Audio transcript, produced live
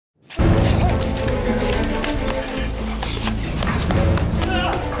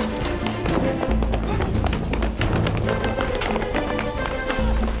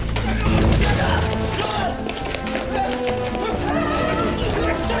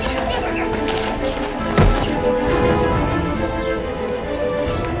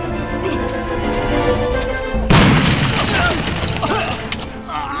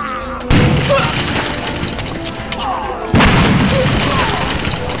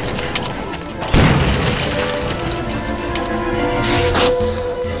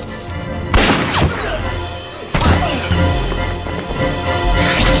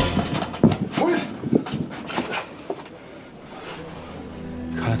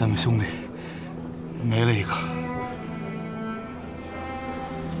咱们兄弟没了一个。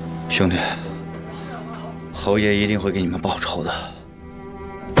兄弟，侯爷一定会给你们报仇的。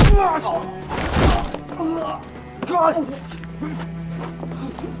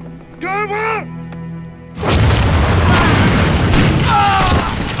干嘛？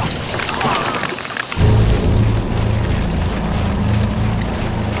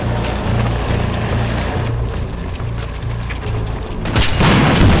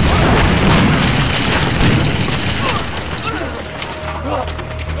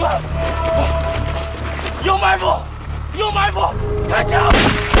 有埋伏！有埋伏！开枪！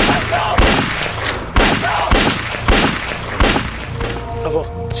开枪！开枪！阿福，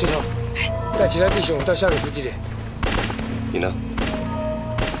石头，带其他弟兄到下个伏击点。你呢？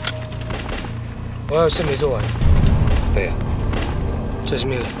我要事没做完。对呀。这是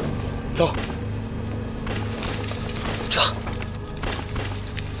命令。走。撤。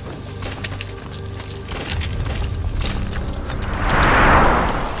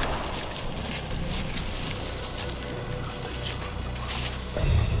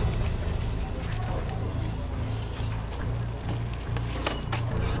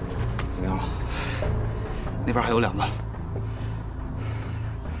 那边还有2个，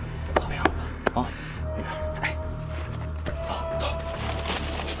怎么样？啊，那边，哎，走走。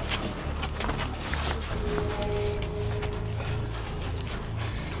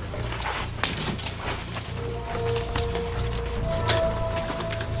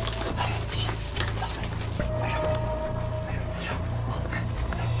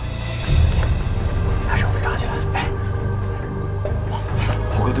拿手指上去，哎，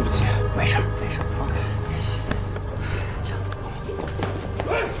虎哥，对不起，没事没事。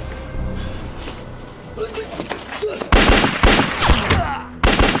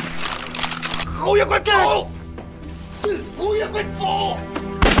 侯爷，快走！侯爷，快走！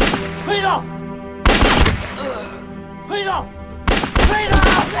黑的，黑的，黑的！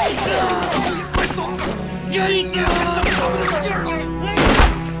快走！爷一定会等他们的劲儿的。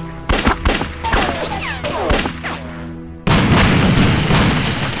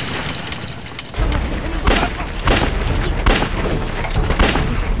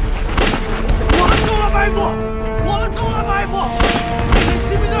我们中了埋伏！我们中了埋伏！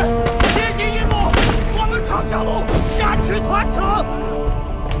骑兵队！ 上下路，赶去团城。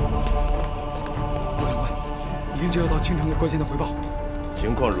陆长官，已经接收到青城的关线的汇报，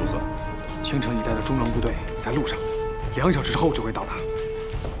情况如何？青城一带的中央部队在路上，2小时后就会到达。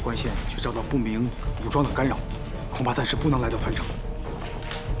关线却遭到不明武装的干扰，恐怕暂时不能来到团城。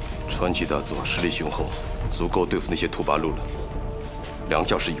川崎大佐实力雄厚，足够对付那些土八路了。2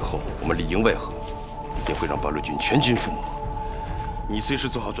小时以后，我们里应外合，一定会让八路军全军覆没。你随时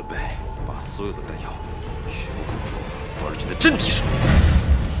做好准备，把所有的弹药。 全部放到八路军的阵地上。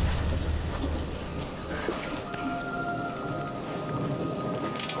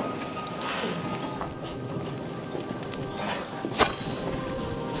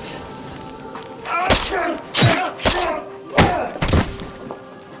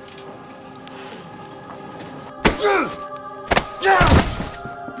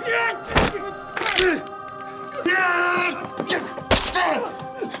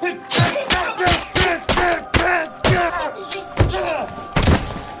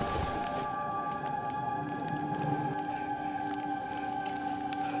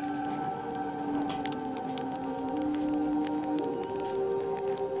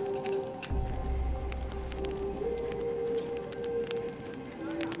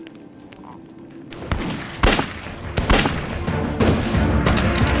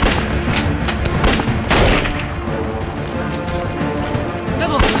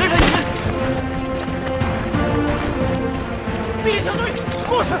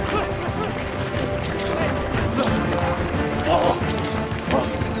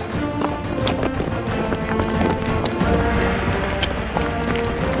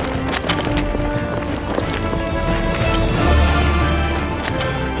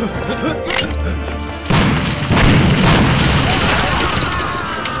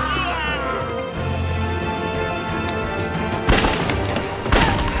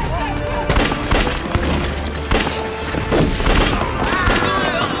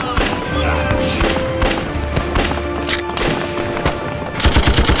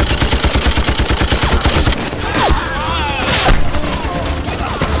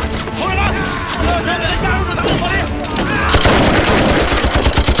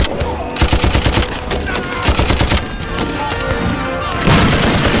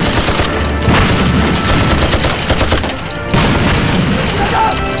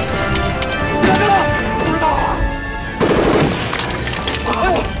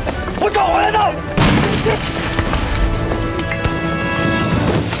我找回来的。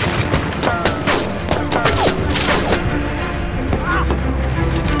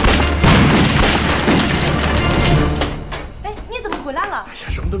哎，你怎么回来了？哎呀，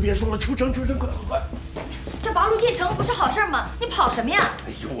什么都别说了，出城，快！这八路进城不是好事吗？你跑什么呀？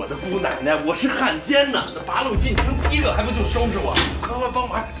哎呦，我的姑奶奶，我是汉奸呐！这八路进城，第一个还不就收拾我？快帮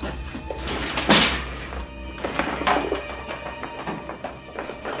忙！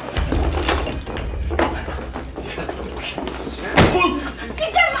你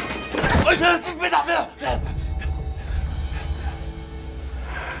干嘛？哎，别打！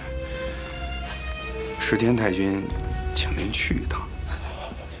池田太君，请您去一趟。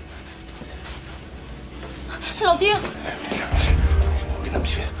老丁，没事，我跟他们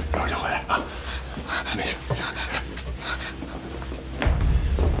去，一会儿就回来啊。没事。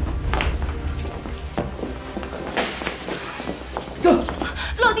走。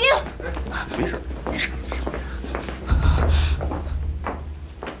老丁，没事。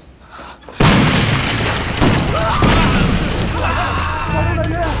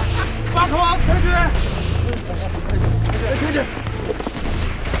八口全军！全军！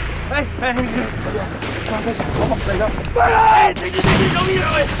哎，刚才想逃跑来着。哎，全军，饶命啊！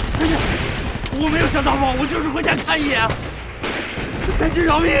全军，我没有想逃跑，我就是回家看一眼。全军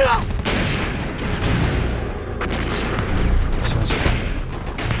饶命啊！相信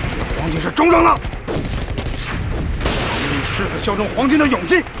皇军是忠诚的，你誓死效忠皇军的勇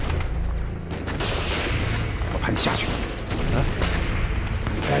气。我派你下去，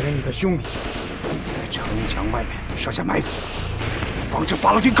带着你的兄弟，在城墙外面设下埋伏，防止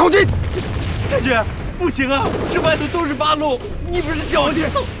八路军靠近。全军，不行啊，这外头都是八路，你不是叫我去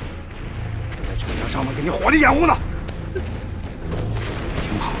送？在城墙上面给你火力掩护呢。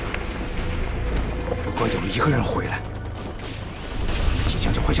听好了，如果有一个人回来，一机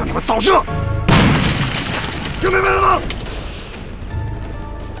枪就会向你们扫射。听明白了吗？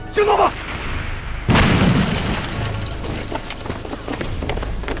行动吧！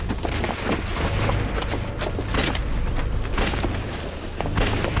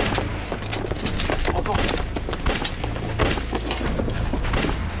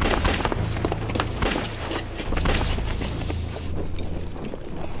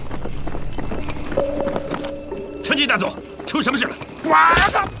陈进大佐，出什么事了？完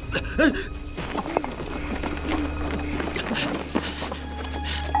了！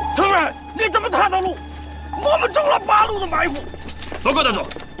同志们，你怎么探到路？我们中了八路的埋伏。报告大佐，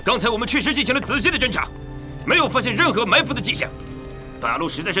刚才我们确实进行了仔细的侦查，没有发现任何埋伏的迹象。八路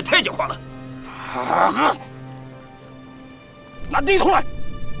实在是太狡猾了。拿地图来。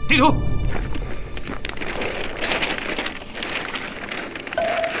地图。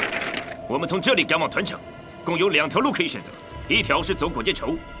我们从这里赶往团场，共有2条路可以选择，一条是走果间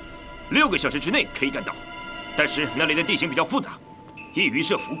畴，6个小时之内可以赶到，但是那里的地形比较复杂，易于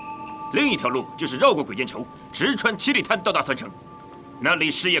设伏；另一条路就是绕过鬼间畴，直穿七里滩到达团城，那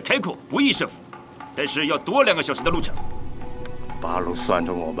里视野开阔，不易设伏，但是要多2个小时的路程。八路算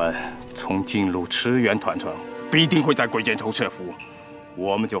准我们从进入驰援团城，必定会在鬼间畴设伏，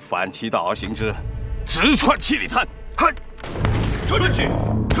我们就反其道而行之，直穿七里滩。嗨，出去！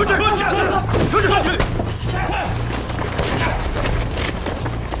出去！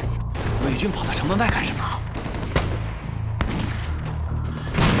伪军跑到城门外干什么？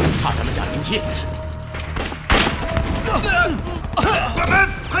怕咱们架云梯？关门！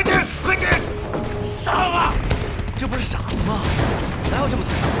快点！上啊！这不是傻子吗？哪有这么大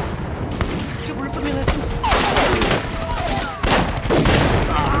的？这不是分明来送死？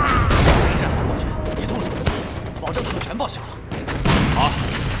战还过去，你动手，保证他们全报销了。好，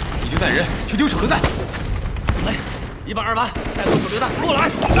你就带人去丢手榴弹。来，1班、2班，带走手榴弹，过来！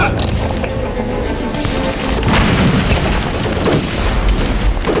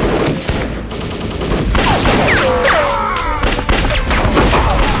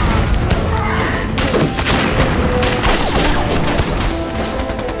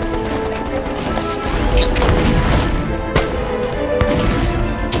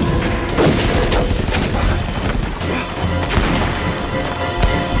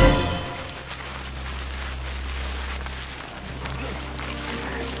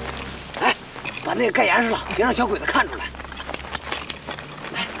把那个盖严实了，别让小鬼子看出来。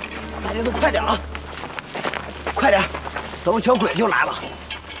来，大家都快点啊！快点，等会小鬼子就来了。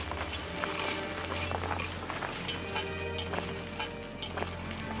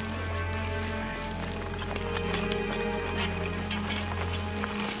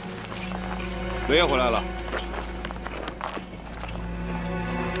雷爷回来了。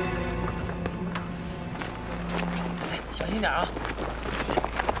小心点啊！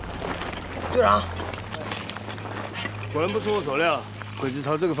队长，果然不出我所料，鬼子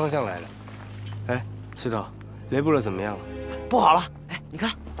朝这个方向来了。哎，石头，雷布勒怎么样了？不好了！哎，你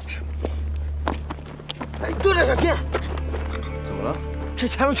看，哎，队长小心！怎么了？这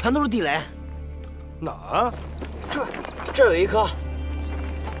前面全都是地雷。哪儿？这有一颗，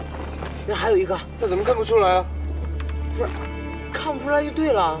那还有一个。那怎么看不出来啊？不是，看不出来就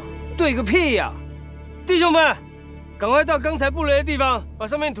对了。对个屁呀！弟兄们，赶快到刚才布雷的地方，把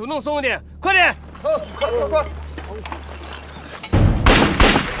上面土弄松一点，快点！快！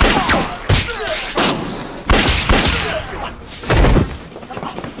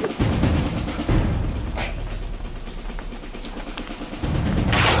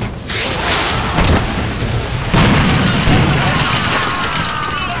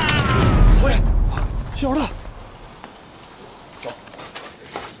小的，走。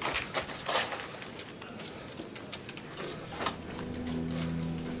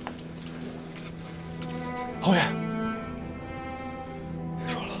侯爷，别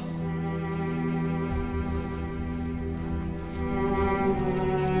说了。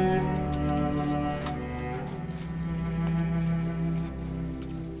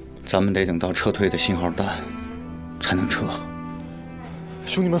咱们得等到撤退的信号弹，才能撤。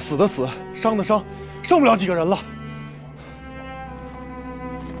兄弟们死的死，伤的伤，剩不了几个人了。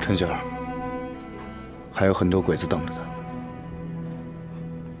陈仙儿，还有很多鬼子等着他。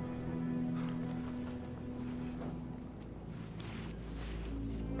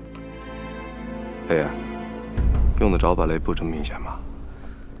裴爷，用得着把雷布这么明显吗？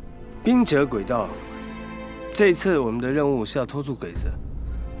兵者诡道，这一次我们的任务是要拖住鬼子，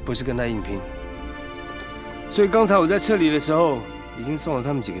不是跟他硬拼。所以刚才我在撤离的时候，已经送了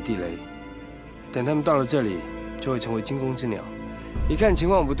他们几个地雷。等他们到了这里，就会成为惊弓之鸟。一看情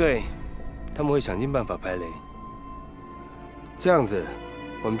况不对，他们会想尽办法排雷。这样子，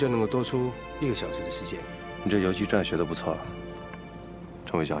我们就能够多出1个小时的时间。你这游击战学得不错，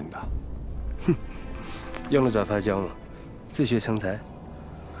陈伟教你的。哼，用得着他教吗？自学成才。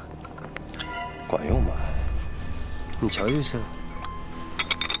管用吗？你瞧就是。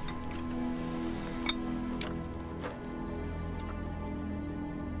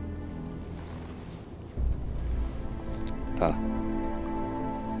干了，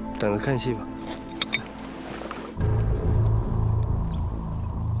等着看戏吧。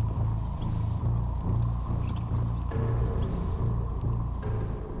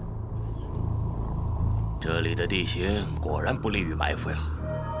这里的地形果然不利于埋伏呀！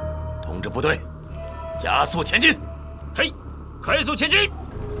通知部队，加速前进。嘿，快速前进！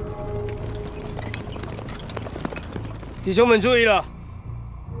弟兄们注意了，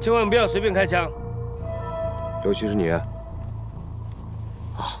千万不要随便开枪，尤其是你。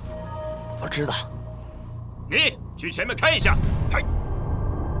我知道。你去前面看一下。嗨。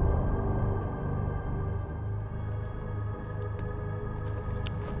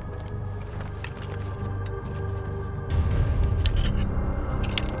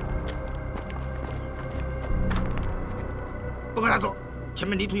报告大佐，前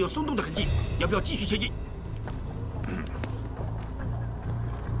面泥土有松动的痕迹，要不要继续前进？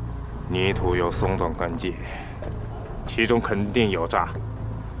泥土有松动痕迹，其中肯定有诈。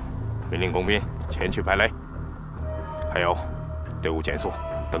命令工兵前去排雷，还有队伍减速，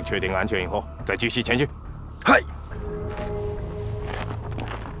等确定安全以后再继续前进。嗨。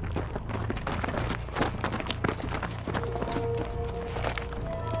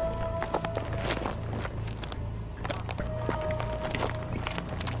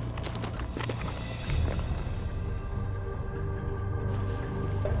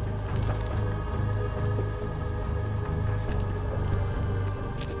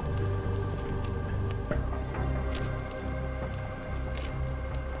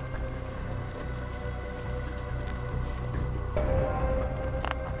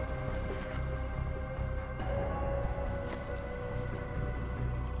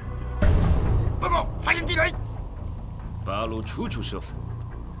八路处处设伏，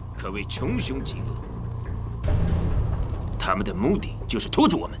可谓穷凶极恶。他们的目的就是拖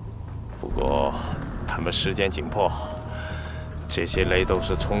住我们。不过，他们时间紧迫，这些雷都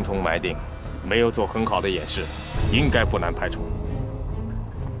是匆匆埋定，没有做很好的演示，应该不难排除。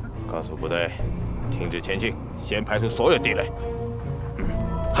告诉部队，停止前进，先排除所有地雷。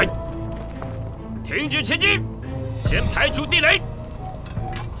嗨，停止前进，先排除地雷。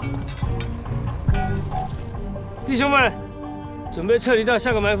弟兄们，准备撤离到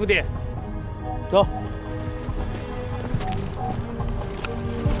下个埋伏点。走。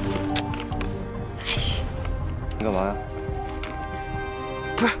你干嘛呀？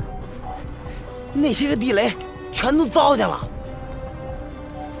不是，那些个地雷全都糟践了。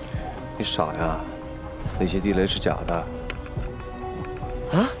你傻呀？那些地雷是假的。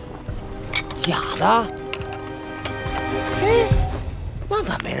啊？假的？哎，那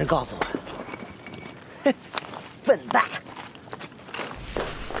咋没人告诉我呀？嘿，笨蛋！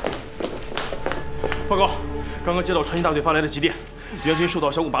报告，刚刚接到传信大队发来的急电，援军受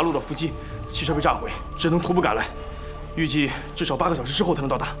到小古八路的伏击，汽车被炸毁，只能徒步赶来，预计至少8个小时之后才能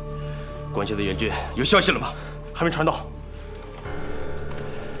到达。关键的援军有消息了吗？还没传到。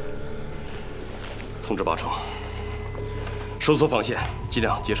通知八成，收缩防线，尽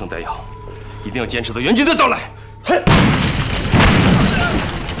量节省弹药，一定要坚持到援军的到来。嘿。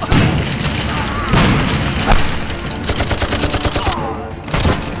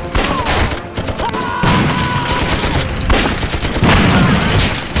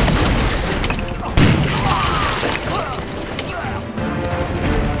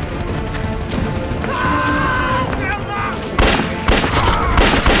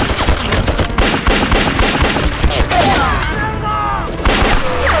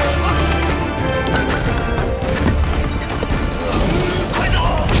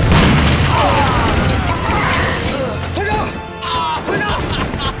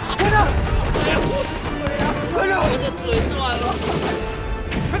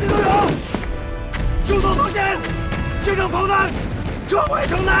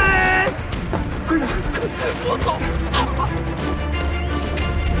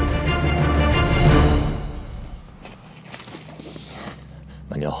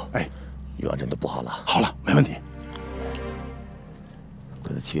 满牛，哎，预案真的布好了。好了，没问题。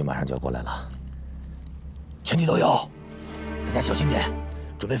鬼子骑兵马上就要过来了，全体都有，大家小心点，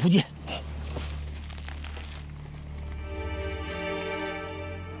准备伏击。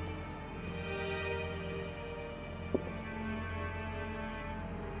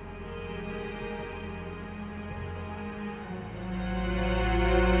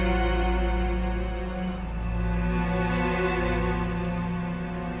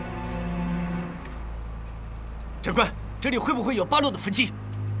长官，这里会不会有八路的伏击？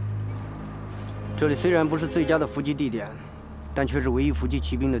这里虽然不是最佳的伏击地点，但却是唯一伏击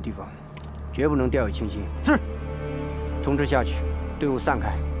骑兵的地方，绝不能掉以轻心。是。通知下去，队伍散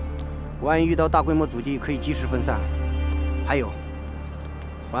开，万一遇到大规模阻击，可以及时分散。还有，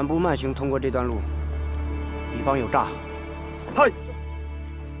缓步慢行通过这段路，以防有诈。嗨。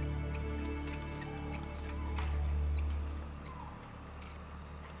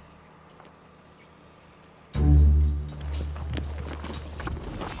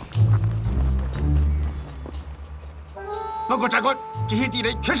 报告长官，这些地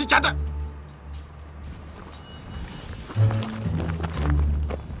雷全是假的。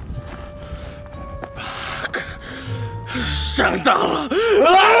上当了！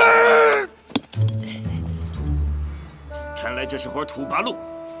看来这是伙土八路，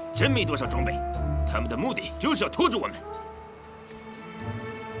真没多少装备。他们的目的就是要拖住我们。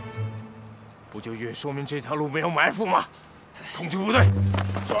不就越说明这条路没有埋伏吗？通知部队，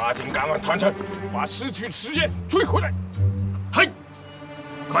抓紧赶往团城，把失去的时间追回来。 嘿，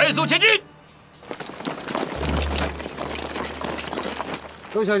快速前进！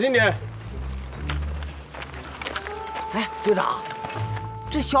都小心点。哎，队长，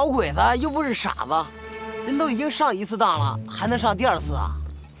这小鬼子又不是傻子，人都已经上1次当了，还能上第2次啊？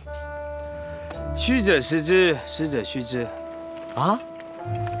虚者实之，实者虚之。啊？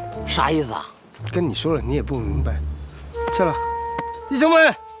啥意思啊？跟你说了，你也不明白。撤了，弟兄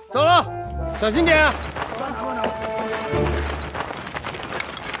们，走了，小心点啊！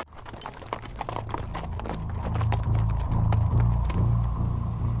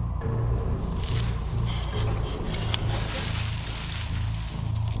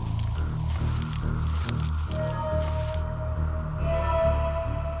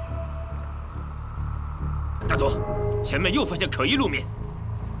 大佐，前面又发现可疑路面，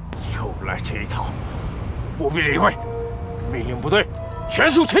又来这一套，不必理会，命令部队全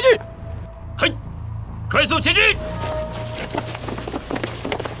速前进。嘿，快速前进！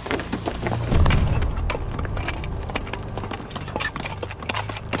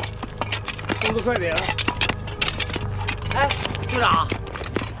动作快点啊！哎，队长，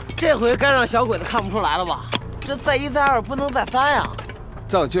这回该让小鬼子看不出来了吧？这再1再2不能再3呀！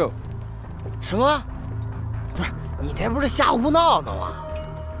照旧。什么？ 不是，你这不是瞎胡闹呢吗？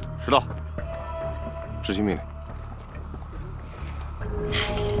知道。执行命令。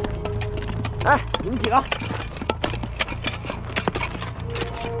哎，你们几个，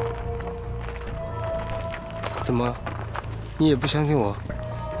怎么，你也不相信我？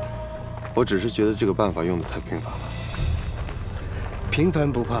我只是觉得这个办法用得太频繁了。平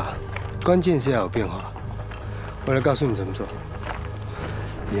凡不怕，关键是要有变化。我来告诉你怎么做。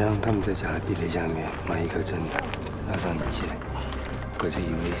你让他们在假的地雷箱里面埋一颗真的，拉上引线，鬼子以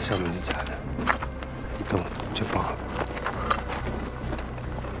为上面是假的，一动就爆了。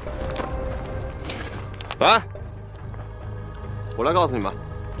来，我来告诉你们。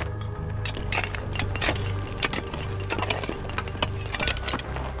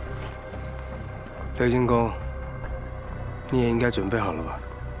 刘金公，你也应该准备好了吧？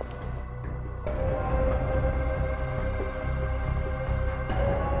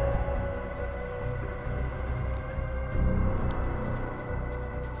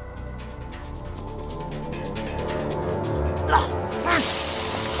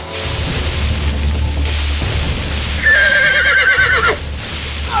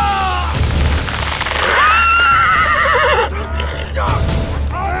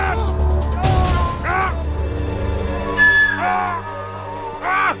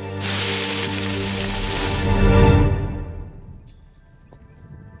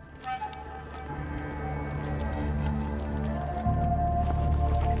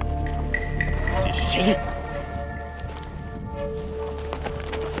前进！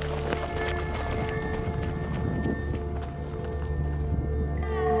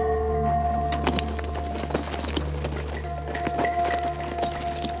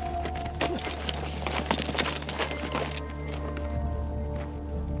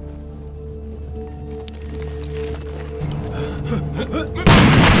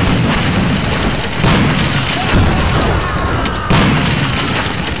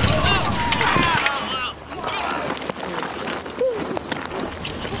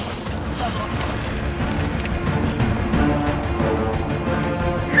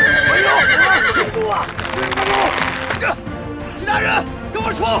其他人跟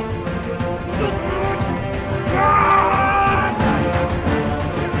我冲！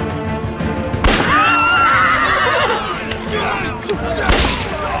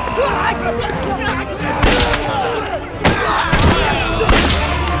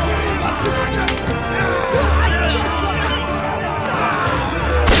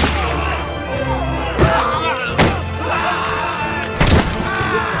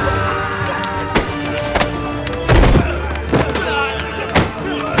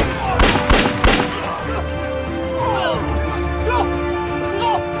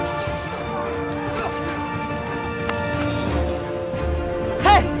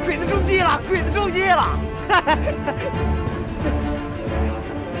鬼子中计了！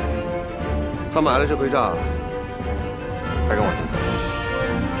他买了这盔炸，还敢往前走？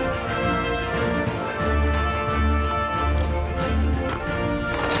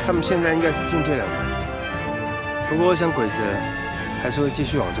他们现在应该是进退两难，不过我想鬼子还是会继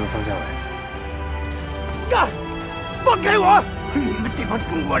续往这个方向来。干！放开我！你们这帮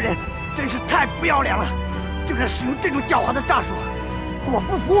中国人真是太不要脸了，竟然使用这种狡猾的诈术！我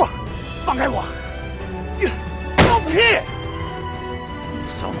不服！放开我！放屁！你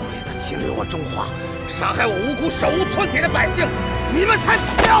小鬼子侵略我中华，杀害我无辜手无寸铁的百姓，你们才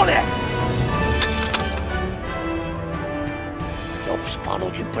不要脸！要不是八路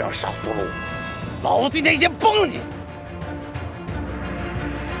军不让杀俘虏，老子今天先崩了你！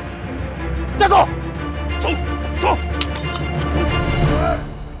站住！走！走！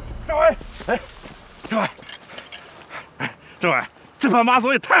政委，哎，政委，哎，政委，这把马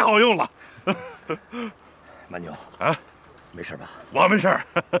索也太好用了。蛮牛啊，没事吧？我没事。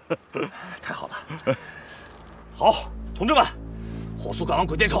太好了。好，同志们，火速赶往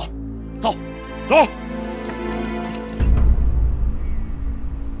鬼见愁，走，走。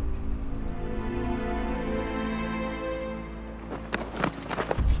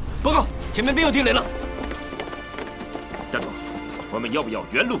报告，前面没有地雷了。大佐，我们要不要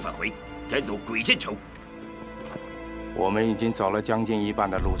原路返回，改走鬼见愁？我们已经走了将近一半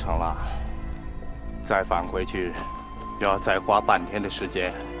的路程了，再返回去，要再花半天的时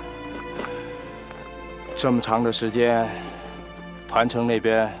间。这么长的时间，团城那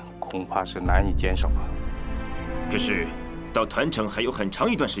边恐怕是难以坚守了。可是，到团城还有很长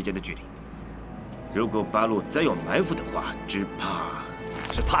一段时间的距离。如果八路再有埋伏的话，只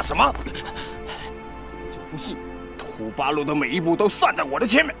怕什么？就不信土八路的每一步都算在我的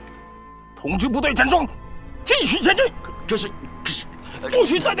前面。统治部队站桩，继续前进。可是，不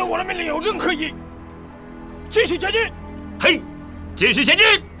许再对我的命令有任何异议。继续前进。嘿，继续前进。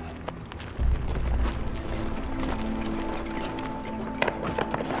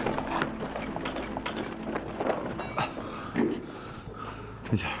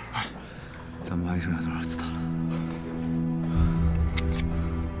春姐，咱们还剩下多少子弹了？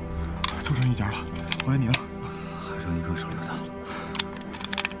就剩一家了，我爱你了。还剩一颗手榴弹。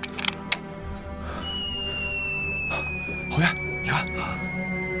侯爷，你看，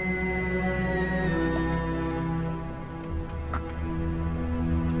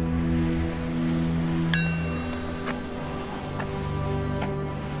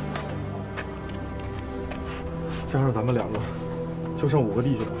加上咱们两个，就剩5个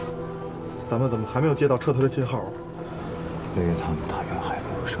弟兄了。咱们怎么还没有接到撤退的信号啊？北越他们大约还没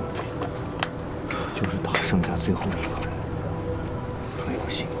有胜利，就是打剩下最后一个人，没有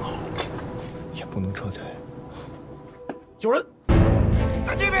信号，也不能撤退。有人，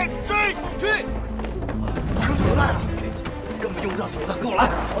在这边追！扔手榴弹啊！根本用不上手榴弹，跟我来！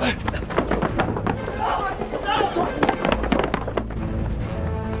走！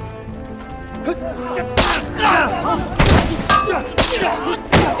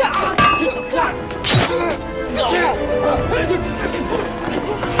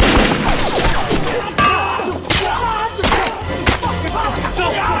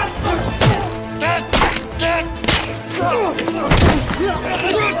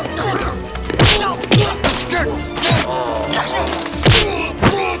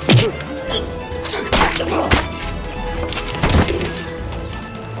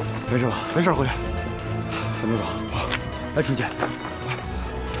没事吧？没事，回去。分队长，来，春姐，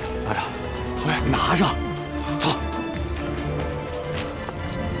拿着，回来，拿着，走。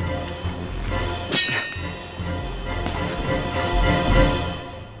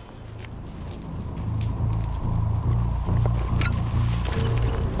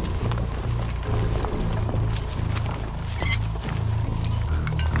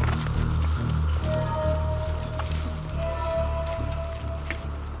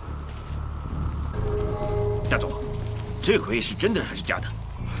大总，这回是真的还是假的？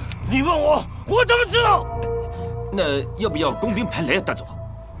你问我，我怎么知道？那要不要工兵排雷啊，大总？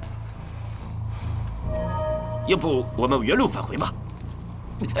要不我们原路返回吧？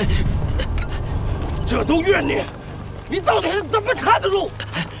这都怨你！你到底是怎么看的路？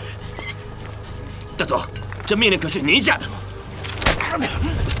大总，这命令可是您下的。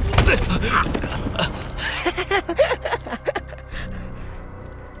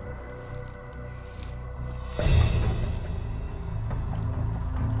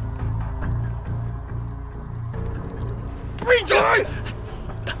闭嘴！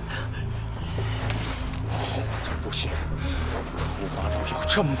这不行，土八路有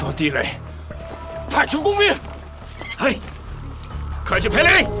这么多地雷，派出工兵，哎，快去排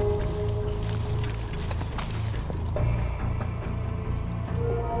雷！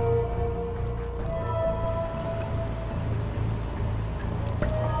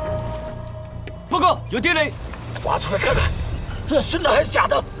报告，有地雷，挖出来看看，是真的还是假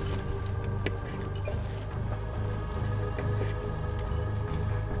的？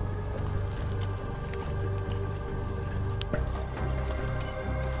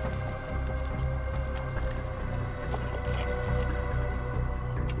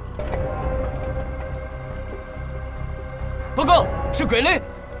报告，是鬼雷！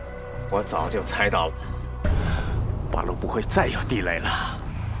我早就猜到了，八路不会再有地雷了。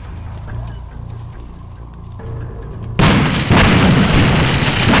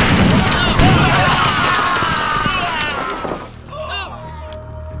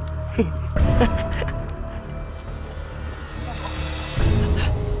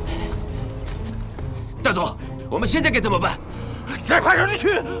大总，我们现在该怎么办？再派人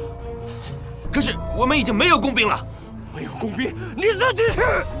去！可是我们已经没有工兵了。没有工兵，你自己去！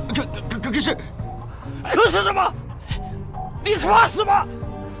可是，可是什么？你是怕死吗？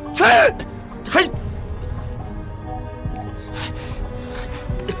去！还。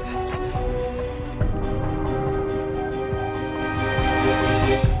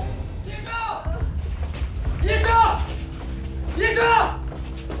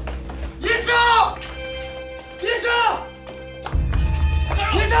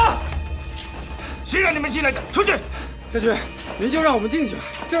谁让你们进来的？出去！太君，您就让我们进去吧。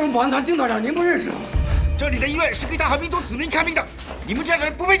这是我们保安团丁团长，您不认识吗？这里的医院是给大韩民族子民看病的，你们这样的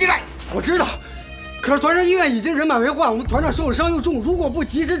人不配进来。我知道，可是团长医院已经人满为患，我们团长受了伤又重，如果不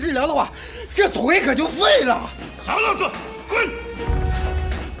及时治疗的话，这腿可就废了。少啰嗦，滚！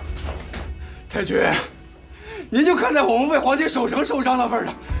太君，您就看在我们为皇军守城受伤的份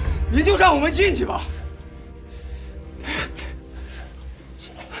上，您就让我们进去吧。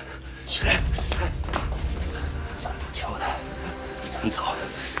起来！咱不求他，咱走。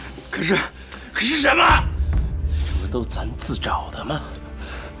可是什么？这不都咱自找的吗？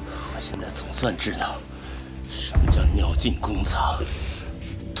我现在总算知道什么叫鸟尽弓藏，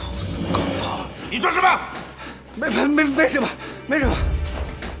兔死狗烹。你说什么？没什么，没什么。团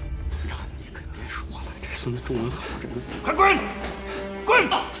长，你可别说了，这孙子中文好着呢。快滚！滚！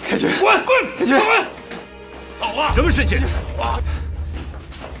太君，滚！太君，走啊！什么事情？走啊！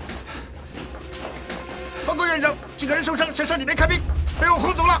报告院长，这个人受伤，想上里面看病，被我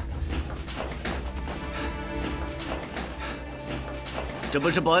轰走了。这不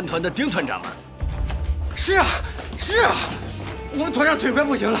是保安团的丁团长吗？是啊，是啊，我们团长腿快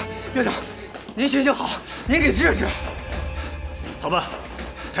不行了，院长，您行行好，您给治治。好吧，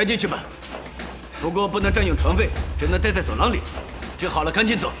抬进去吧。不过不能占用床位，只能待在走廊里。治好了赶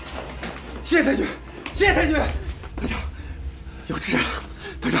紧走。谢谢太君，谢谢太君。团长，有治了，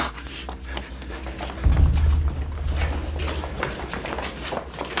团长。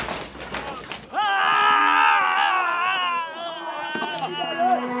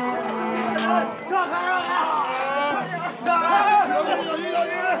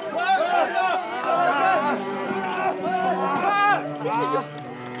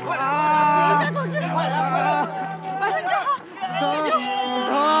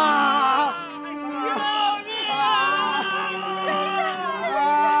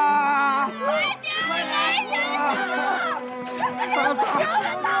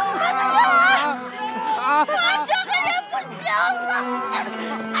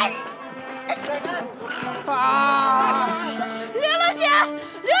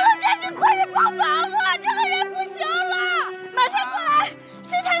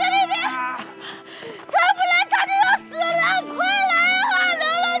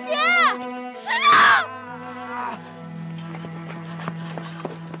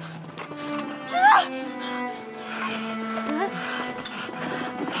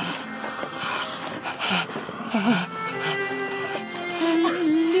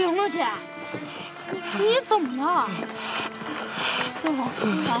 玲珑姐，你怎么了？小王，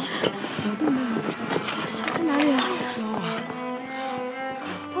在哪里啊？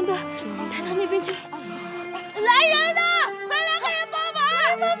王队，抬到那边去。来人的，快来个人帮忙！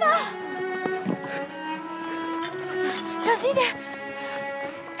妈妈，小心点。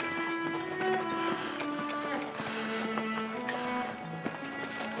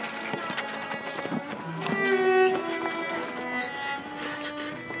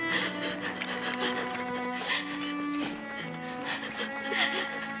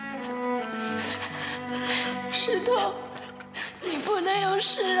 石头，你不能有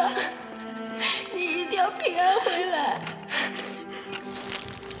事啊！你一定要平安回来。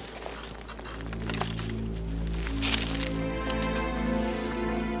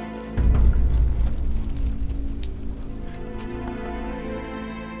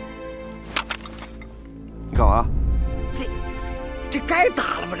你干嘛？这该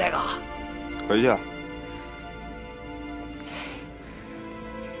打了吧？这个。回去。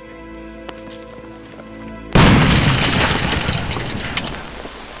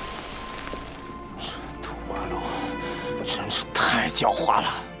 太狡猾了！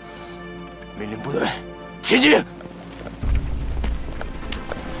命令部队前进！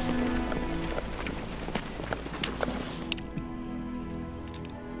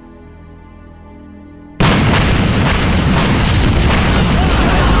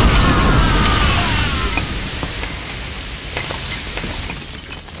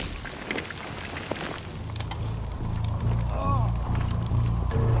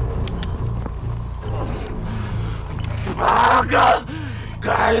八个！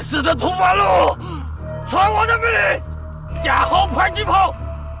 该死的土八路！传我的命令，架好迫击炮！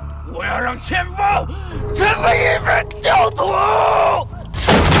我要让前方身份一分焦土！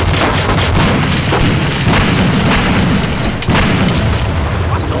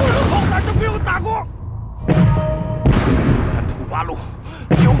把所有炮弹都给我打光！看土八路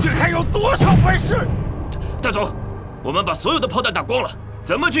究竟还有多少本事！大总，我们把所有的炮弹打光了，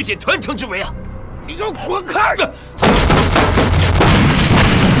怎么去解团城之围啊？你给我滚开！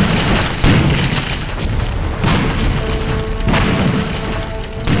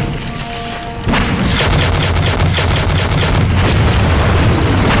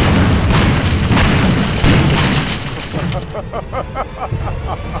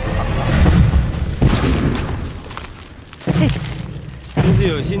 真是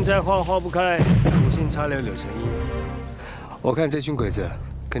有心栽花花不开，无心插柳柳成荫。我看这群鬼子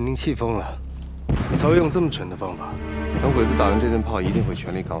肯定气疯了，才会用这么蠢的方法。等鬼子打完这阵炮，一定会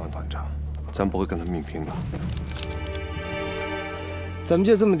全力赶往团长，咱不会跟他们硬拼吧？咱们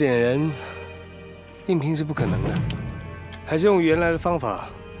就这么点人，硬拼是不可能的，还是用原来的方法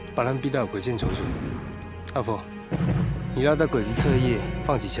把他们逼到鬼见愁去。阿福，你要带鬼子侧翼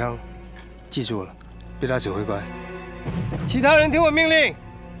放几枪，记住了，别打指挥官。 其他人听我命令，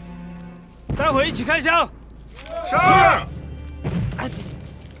待会一起开枪。是。哎，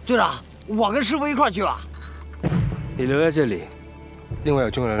队长，我跟师傅一块去吧。你留在这里，另外有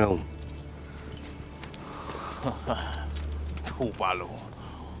重要任务。土八路，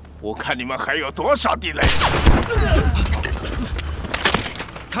我看你们还有多少地雷？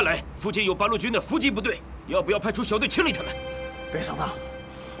看来附近有八路军的伏击部队，要不要派出小队清理他们？别上当！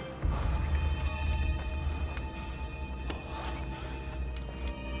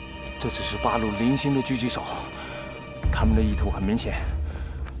这只是八路零星的狙击手，他们的意图很明显，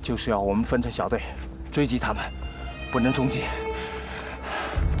就是要我们分成小队追击他们，不能中计。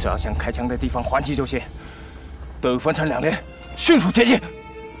只要向开枪的地方还击就行。队伍分成2连，迅速前进。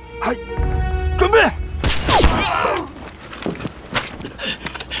哎，准备！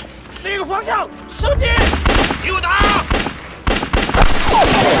那个方向，射击！给我打！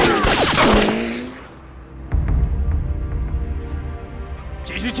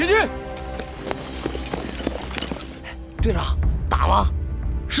继续前进。队长，打吗？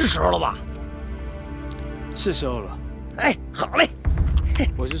是时候了吧？是时候了。哎，好嘞。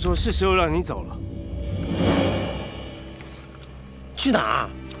我是说，是时候让你走了。去哪儿？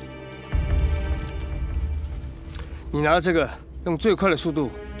你拿这个，用最快的速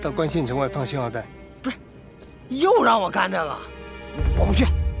度到关县城外放信号弹。不是，又让我干这个？我不去，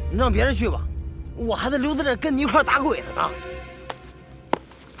你让别人去吧，我还得留在这跟你一块打鬼子呢。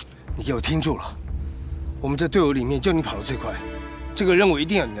你给我听住了，我们这队伍里面就你跑得最快，这个任务一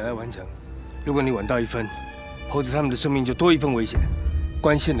定要你来完成。如果你晚到1分，猴子他们的生命就多1分危险，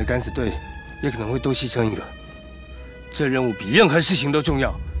关县的敢死队也可能会多牺牲1个。这任务比任何事情都重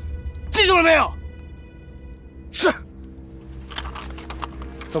要，记住了没有？是。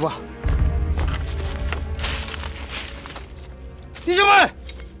走吧，弟兄们，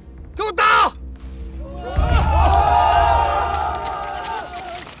给我打！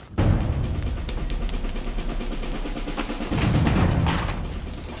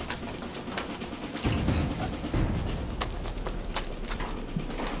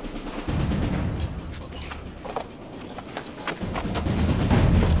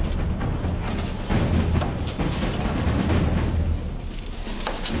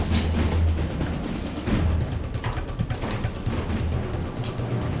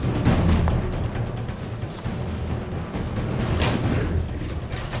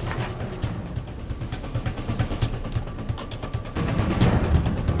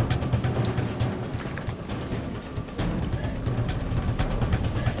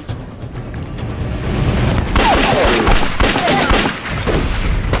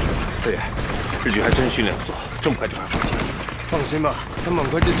日军还真训练不错，这么快就开放弃了。放心吧，他们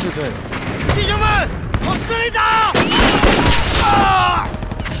很快就撤退了。弟兄们，往死里打！啊！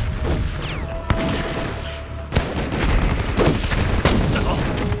大嫂，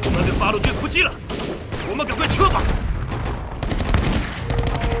我们被八路军伏击了，我们赶快撤吧！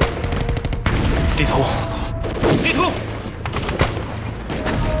地图，地图！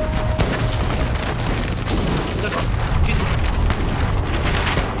大嫂，地图！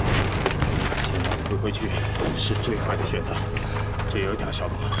回去是最快的选择，只有一条小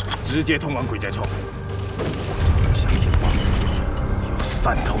路，直接通往鬼寨城。相信我，有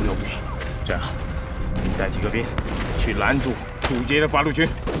3头6尾。这样，你带几个兵去拦住阻截的八路军，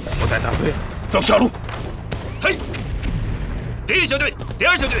我带大队走小路。嘿，第1小队、第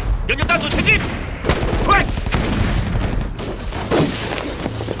2小队跟着大组前进，快！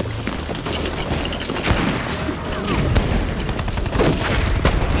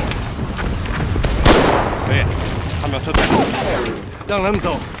他们要撤退，让他们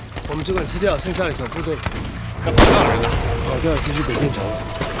走，我们只管吃掉剩下的小部队。那跑道人呢？跑掉是去北建城，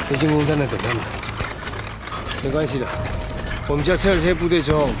北进攻在那等他们。没关系的，我们只要撤了这些部队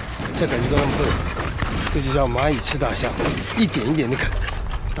之后，再感觉到他们队伍，这就叫蚂蚁吃大象，一点一点的啃，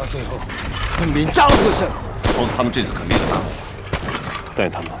到最后他们连渣都不剩。猴子他们这次肯定大，但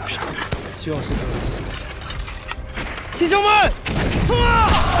他们不傻，希望是可能是什么？弟兄们，冲啊！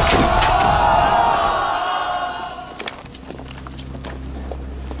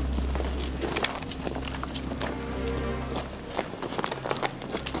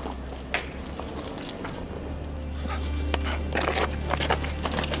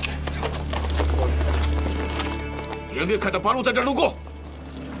有没有看到八路在这路过？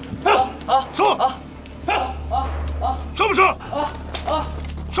说！说不说？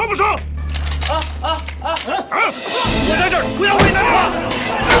说不说？我在这儿，不要为难他！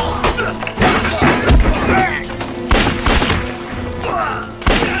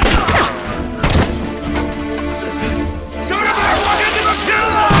兄弟们，我跟你们拼了！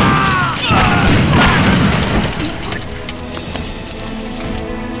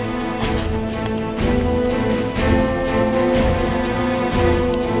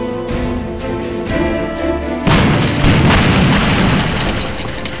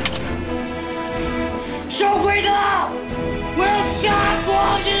小鬼子，我要杀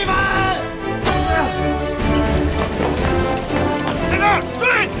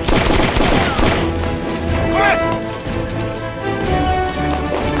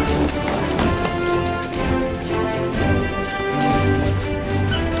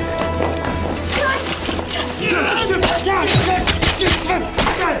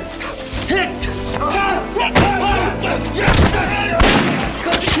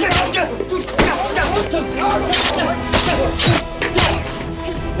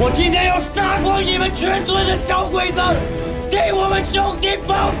我今天要杀光你们全村的小鬼子，替我们兄弟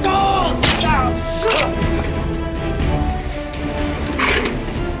报仇！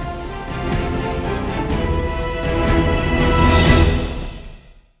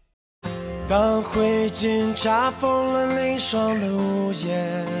当灰烬查封了凌霜的屋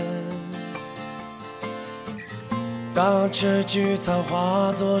檐，当这菊草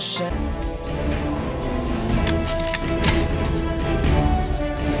化作山。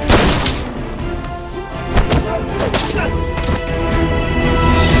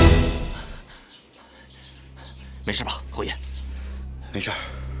 没事吧，侯爷？没事儿。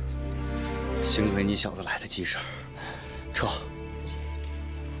幸亏你小子来得及时。撤。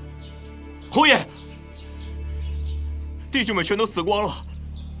侯爷，弟兄们全都死光了，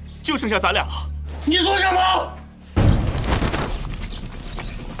就剩下咱俩了。你说什么？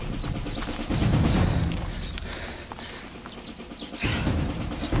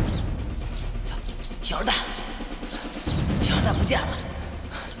 小二蛋，小二蛋不见了，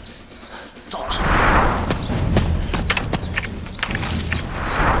走了。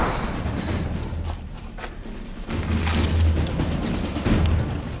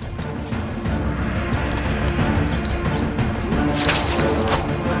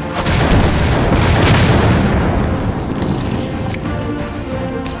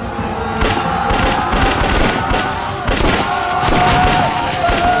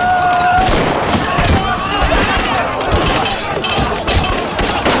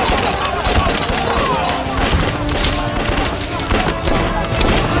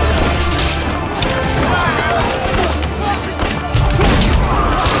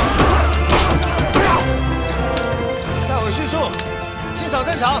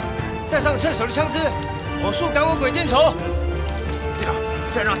趁手的枪支，火速赶往鬼见愁。队长，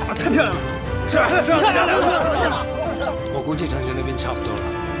这仗打得太漂亮了。是，漂亮。我估计团长那边差不多了，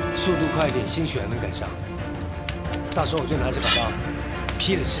速度快一点，兴许还能赶上。到时候我就拿着把刀，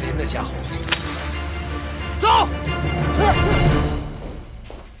劈了10连的家伙。走。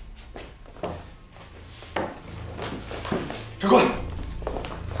长官，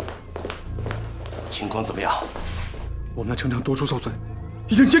情况怎么样？我们的城墙多处受损，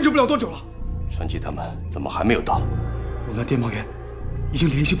已经坚持不了多久了。 传奇他们怎么还没有到？我们的电报员已经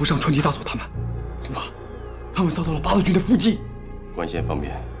联系不上传奇大佐他们，恐怕他们遭到了八路军的伏击。关县方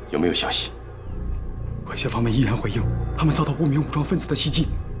面有没有消息？关县方面依然回应，他们遭到不明武装分子的袭击，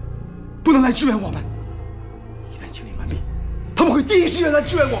不能来支援我们。一旦清理完毕，他们会第一时间来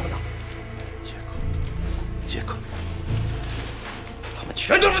支援我们的。借口！他们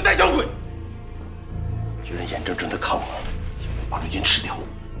全都是胆小鬼，居然眼睁睁地看我把八路军吃掉。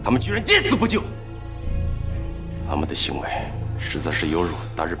 他们居然见死不救，他们的行为实在是有辱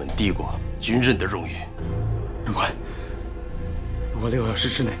大日本帝国军人的荣誉。长官，如果6小时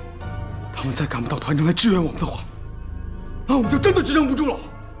之内他们再赶不到团长来支援我们的话，那我们就真的支撑不住了。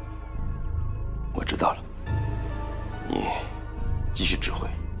我知道了，你继续指挥，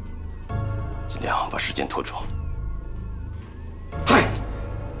尽量把时间拖住。嗨，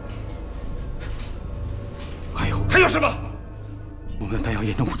还有什么？ 我们的弹药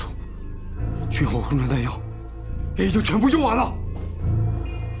严重不足，军后空战弹药也已经全部用完了。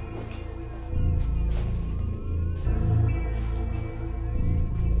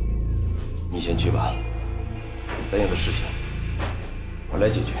你先去吧，弹药的事情我来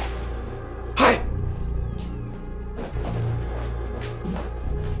解决。嗨，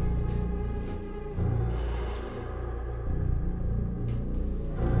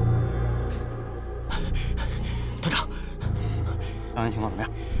团长。 伤员情况怎么样？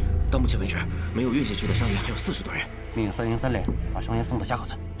到目前为止，没有运下去的伤员还有40多人。命令303连把伤员送到下口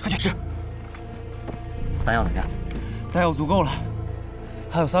村。快去！是。弹药怎么样？弹药足够了，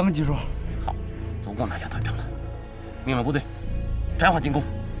还有3个基数。好，足够拿下团长了。命令部队暂缓进攻，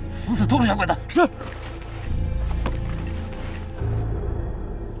死死拖住小鬼子。是。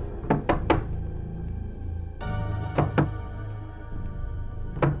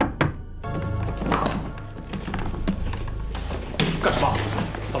干什么？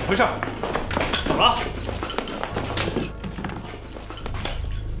怎么回事？怎么了？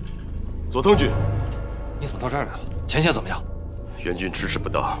佐藤君，你怎么到这儿来了？前线怎么样？援军支持不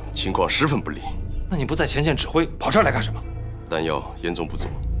到，情况十分不利。那你不在前线指挥，跑这儿来干什么？弹药严重不足，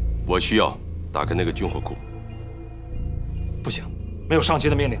我需要打开那个军火库。不行，没有上级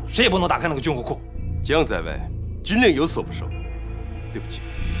的命令，谁也不能打开那个军火库。将在外，军令有所不受。对不起。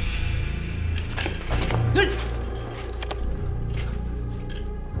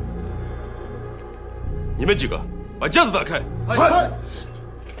你们几个把架子打开。快！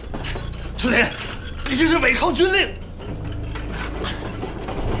赤田，你这是违抗军令。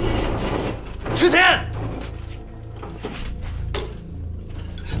池田。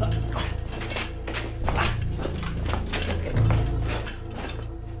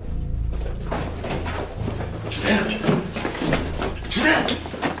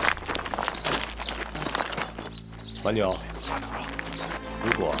 蛮牛，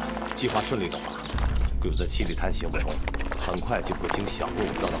如果计划顺利的话，鬼子在七里滩行不通，很快就会经小路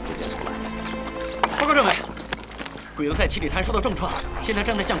绕到鬼见愁来。报告政委，鬼子在七里滩受到重创，现在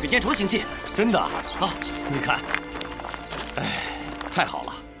正在向鬼见愁行进。真的啊？你看，哎，太好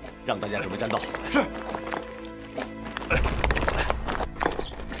了，让大家准备战斗。是。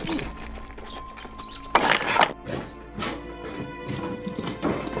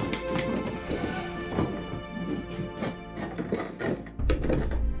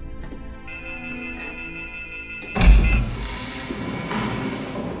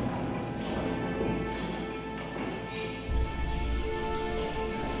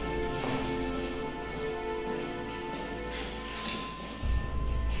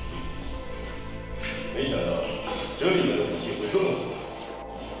 没想到这里面的武器会这么多，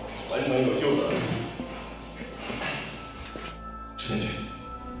完全有救了。赤田君，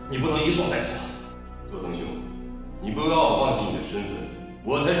你不能一错再错。佐藤兄，你不要忘记你的身份，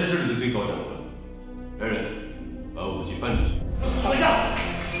我才是这里的最高长官。来人，把武器搬出去。等一下，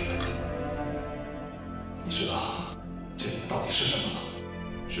你知道这里面到底是什么吗？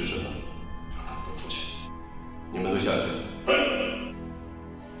是什么？让他们都出去。你们都下去。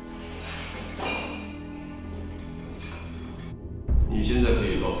 你现在可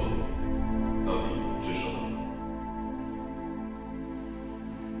以告诉我，到底是什么？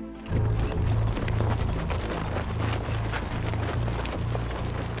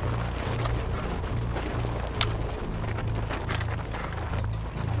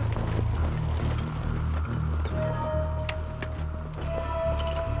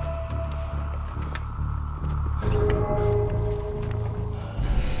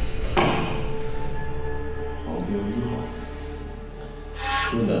皇标1号。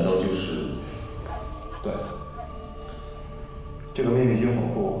 这难道就是？对，这个秘密军火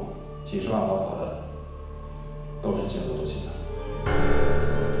库几十万跑跑的，都是金子毒气的。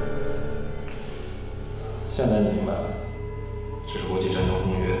现在你明白了，这是国际战争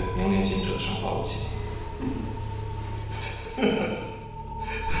公约明令禁止的生化武器。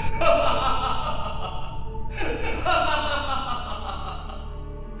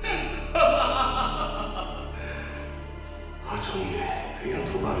我终于可以让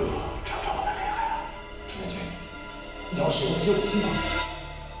土八路尝尝我的厉害了。朱元军，你要使用这些武器吗？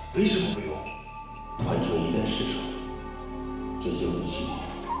为什么不用？团城一旦失守，这些武器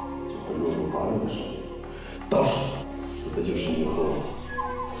就会落入八路的手里，到时候死的就是你和我。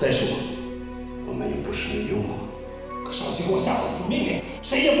再说，我们也不是没用啊。可上级给我下了死命令，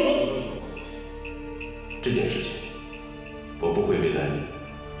谁也不能。这件事情，我不会为难你的，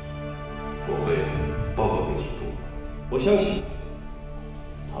我会报告给总部。我相信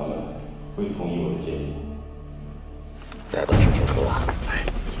他们会同意我的建议。大家都听清楚了。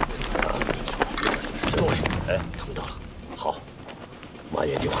各位，他们到了。好，按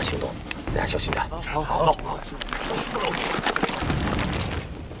原计划行动，大家小心点。好。走。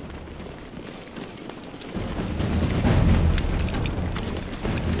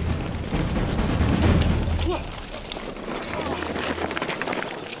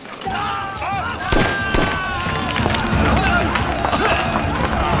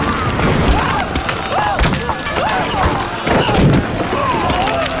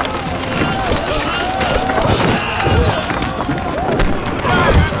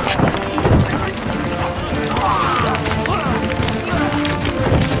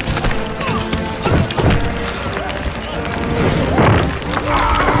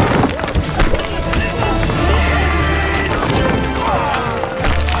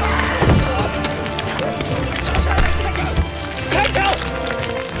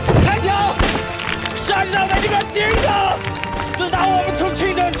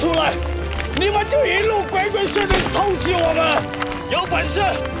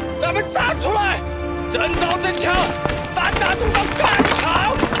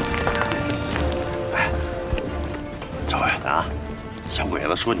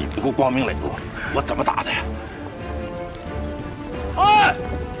说你们给我光明磊落，我怎么打的呀？哎，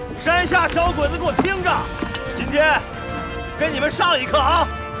山下小鬼子，给我听着！今天给你们上一课啊！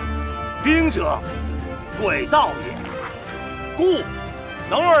兵者，诡道也。故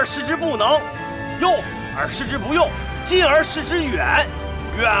能而示之不能，用而示之不用，近而示之远，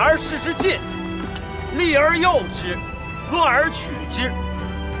远而示之近，利而诱之，恶而取之，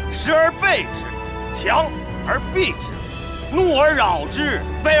时而备之，强而避之。怒而扰之，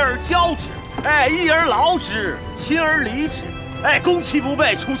威而骄之，哎，一而劳之，亲而离之。哎，攻其不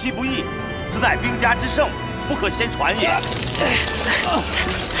备，出其不意，此乃兵家之胜，不可先传也。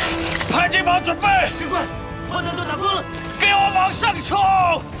排军马准备，长官，炮弹都打光了，给我往上冲！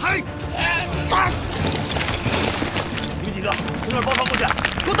嗨，打！你们几个从那儿包抄过去，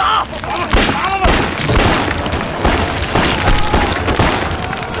给我打！打吧！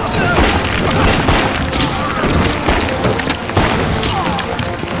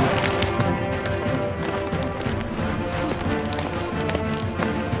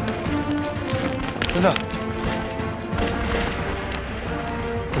等等，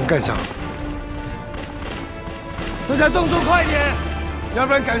我们干啥？大家动作快一点，要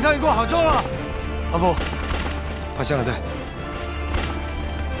不然赶上一锅好粥了。阿福，爬香港带，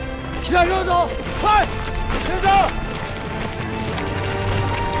其他跟我走，快，跟上！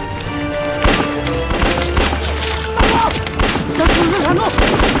大哥，将军别闪动，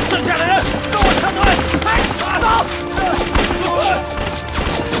剩下的人跟我撤退，快，走！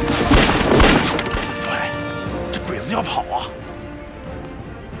鬼子要跑啊！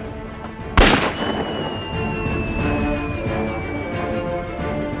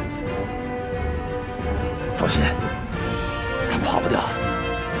放心，他跑不掉。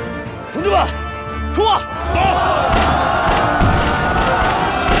同志们，出啊！走！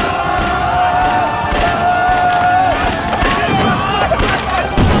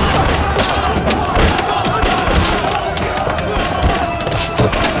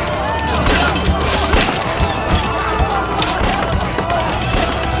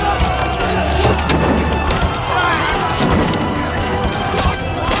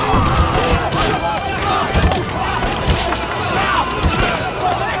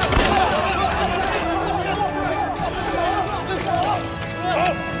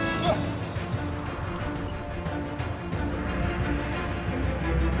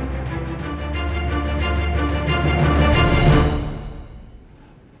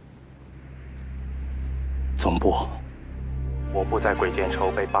总部，我部在鬼见愁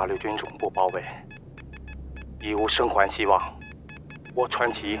被八路军总部包围，已无生还希望。我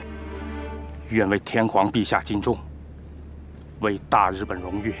传奇愿为天皇陛下尽忠，为大日本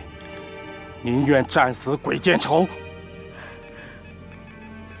荣誉，宁愿战死鬼见愁。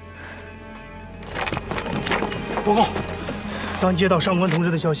报告，刚接到上官同志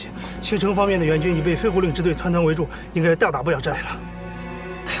的消息，青城方面的援军已被飞虎岭支队团团围住，应该大打不了这来了。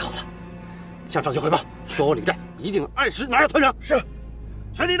太好了，向上级汇报，说我领战一定按时拿下团长。是，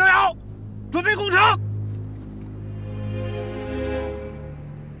全体都要准备攻城。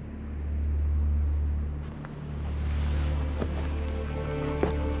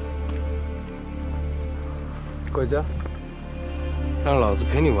鬼子，让老子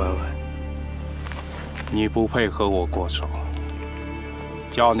陪你玩玩。你不配和我过手，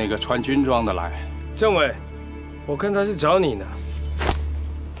叫那个穿军装的来。政委，我看他是找你呢。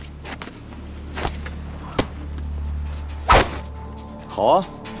好啊，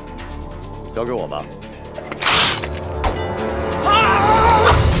交给我吧。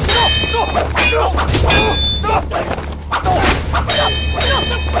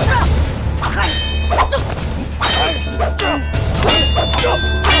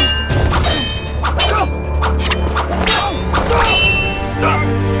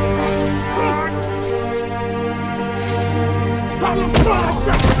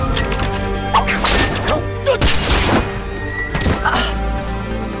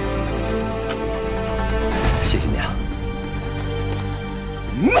谢谢你啊！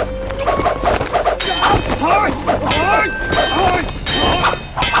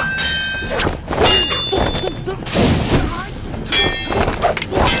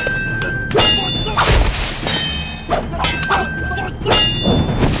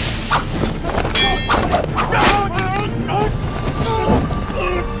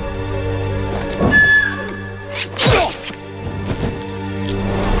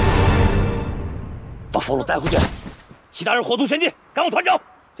把俘虏带回去，其他人火速前进，赶我团长。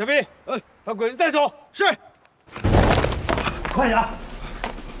小兵，把鬼子带走。是。快点，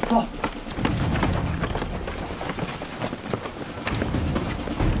走。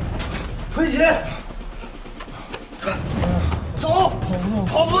吹起，走，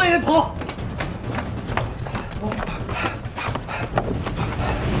跑不动也得跑。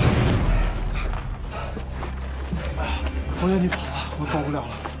我让你跑吧，我走不了了。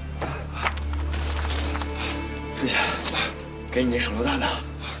志强，给你那手榴弹的。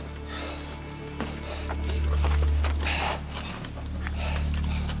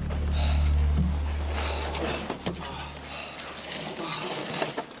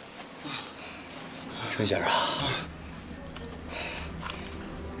陈先生啊，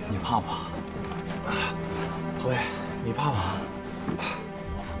你怕不怕？侯爷，你怕吗？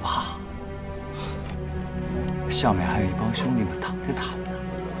我不怕。下面还有一帮兄弟们躺着惨呢。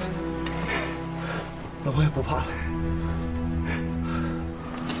那我也不怕。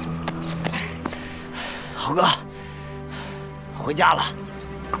豪哥，回家了。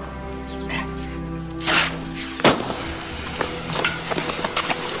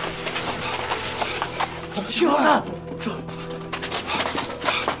去哪呢？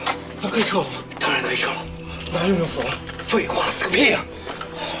咱可以撤了吗？当然可以撤了。那用不用死了？废话，死个屁呀！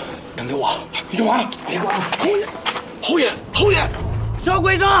等着我。你干嘛？别管我。侯爷，侯爷，侯爷！小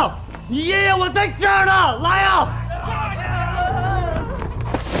鬼子，你爷爷我在这儿呢，来呀！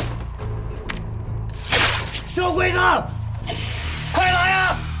小鬼子，快来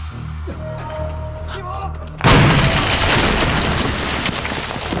呀！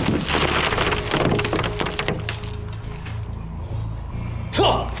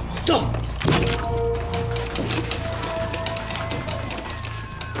撤，走。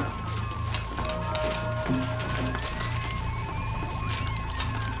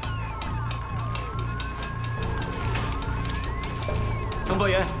总部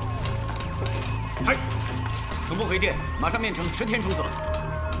员，嗨，总部回电，马上面呈10天出走。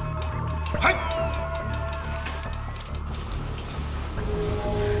嗨，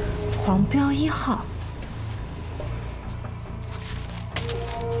黄标1号。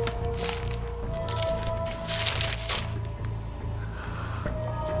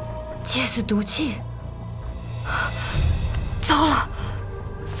芥子毒气，糟了！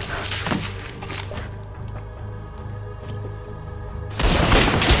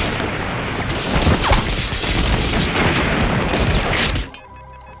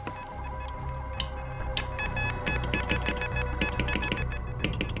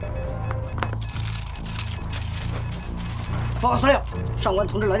报告司令，上官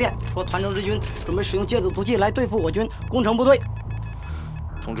同志来电说，团城之军准备使用芥子毒气来对付我军攻城部队。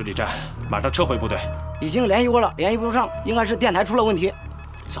通知李战，马上撤回部队。已经联系过了，联系不上，应该是电台出了问题。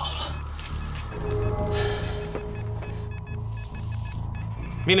糟了！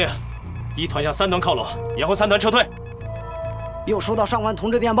命令，1团向3团靠拢，延后3团撤退。又收到上官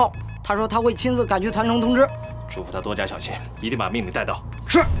同志电报，他说他会亲自赶去团城通知。嘱咐他多加小心，一定把命令带到。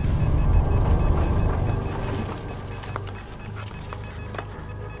是。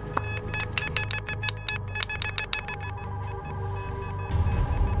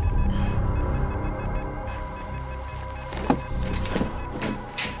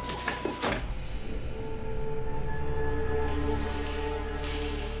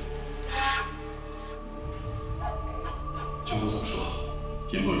军部怎么说？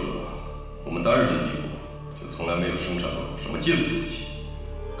军部说，我们大日本帝国就从来没有生产过什么芥子毒气，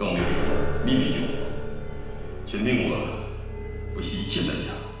更没有什么秘密军火库，却命我不惜一切代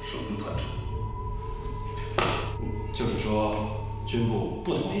价守住团城。就是说，军部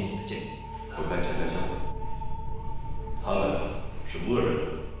不同意你的建议。我看恰恰相反，他们是默认的，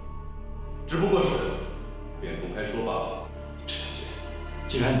只不过是便公开说罢了。赤将军，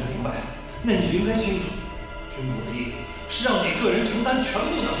既然你明白，那你就应该清楚，军部的意思是让你个人承担全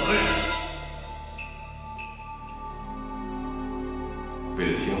部的责任。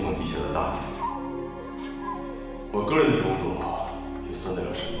为了天皇地下的大业，我个人的工作也算得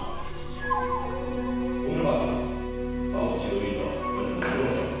了什么？同志马上把武器都运到团城的路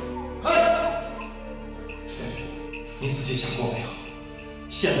上。赤将军，你仔细想过没有？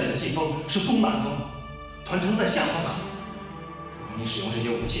现在的季风是东南风，团城在下风口。如果你使用这些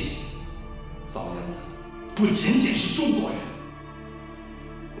武器，遭殃的不仅仅是中国人。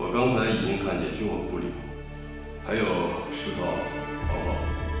我刚才已经看见军火库里还有10套防爆，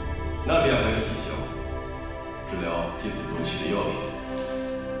那里还有几箱治疗芥子毒气的药品，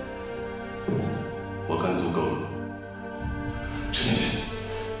我看足够了。赤将军，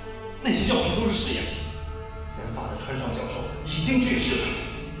那些药品都是试验品，研发的川上教授已经去世了，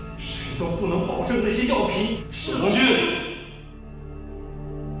谁都不能保证那些药品是同志，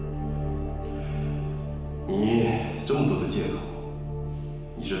你这么多的借口，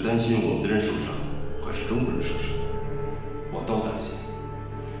你是担心我们的人受伤，还是中国人受伤？我都担心。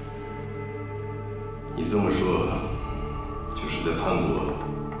你这么说，就是在叛国。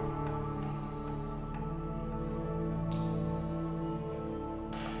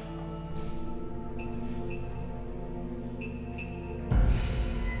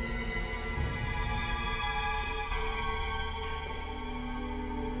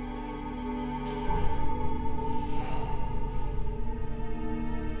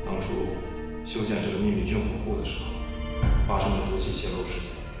当初修建这个秘密军火库的时候，发生了毒气泄漏事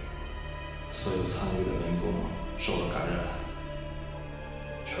件，所有参与的民工受了感染，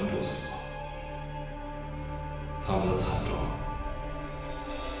全部死亡。他们的惨状，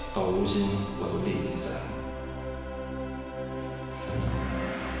到如今我都历历在目。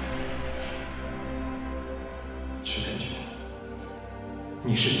池田君，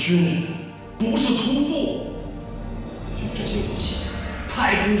你是军人，不是屠夫。用这些武器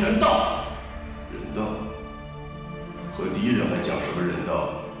太不人道。人道？和敌人还讲什么人道？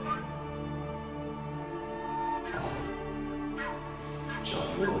只要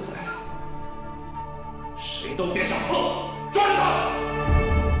有我在，谁都别想碰！抓住他！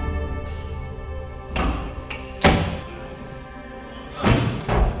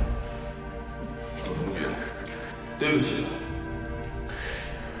老同志，对不起了。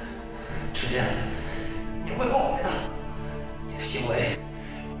池田，你会后悔的。你的行为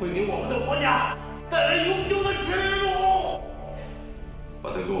会给我们的国家带来永久的耻辱。把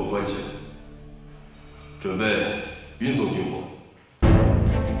他给我关起来，准备运送军火。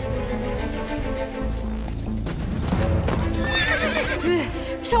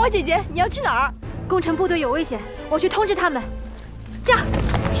上官姐姐，你要去哪儿？攻城部队有危险，我去通知他们。这样，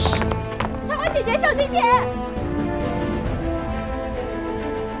上官姐姐小心点。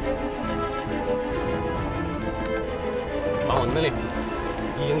马我的命令：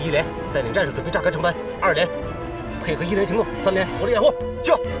一营1连带领战士准备炸开城门，2连配合1连行动，3连火力掩护。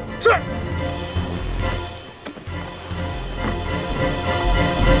是。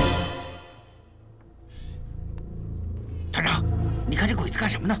团长，你看这鬼子干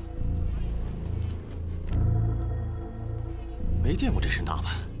什么呢？没见过这身打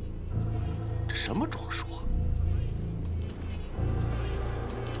扮，这什么装束啊？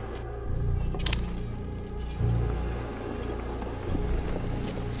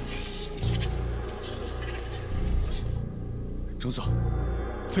中佐，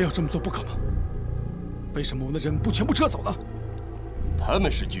非要这么做不可吗？为什么我们的人不全部撤走呢？他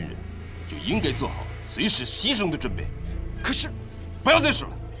们是军人，就应该做好随时牺牲的准备。可是，不要再说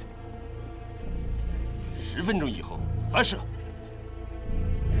了。10分钟以后发射。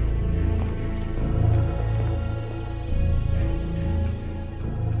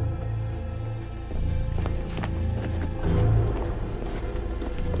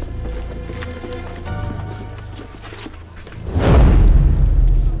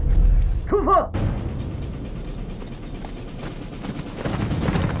出发！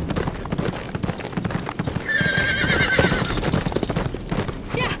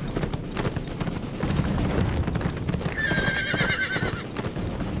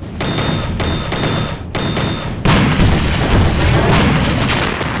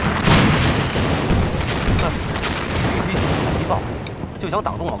就想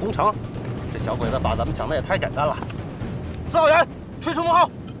打动我攻城，这小鬼子把咱们想的也太简单了。4号员，吹出木号，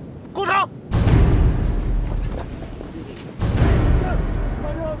攻城！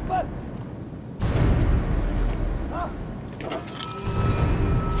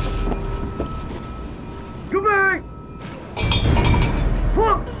准备，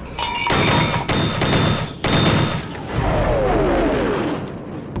放！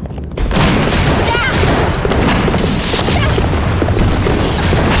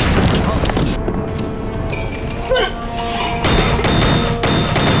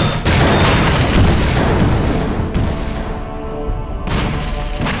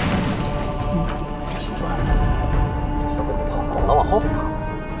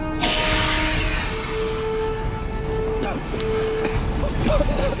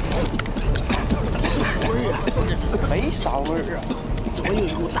没啥味儿啊，怎么有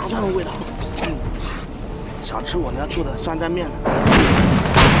一股大蒜的味道？想吃我那做的酸蘸面了。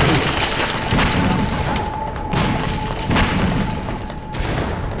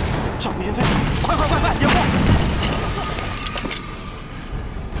向回旋退，快，掩护！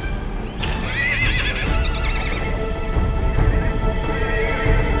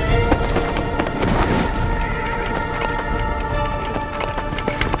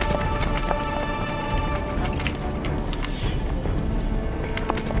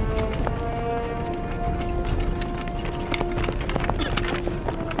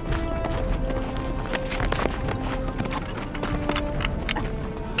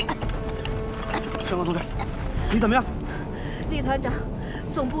上官同志，你怎么样？李团长，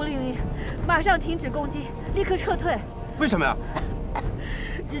总部令令，马上停止攻击，立刻撤退。为什么呀？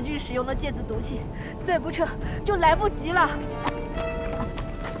日军使用的芥子毒气，再不撤就来不及了。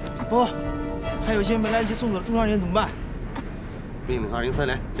不，还有些没来得及送走的重伤人怎么办？命令203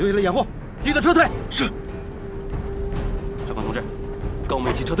连留下来掩护，立刻撤退。是。上官同志，跟我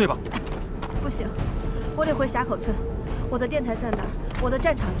们一起撤退吧。不行，我得回峡口村。我的电台在哪儿？我的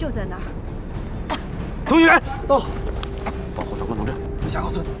战场就在哪儿。从议员到，保护上官同志，下高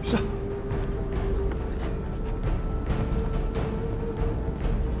村。是。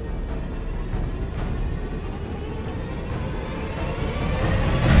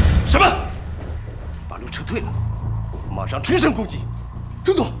什么？八路撤退了，马上出声攻击。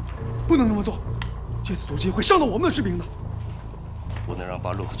中佐，不能那么做，借此毒气会伤到我们的士兵的。不能让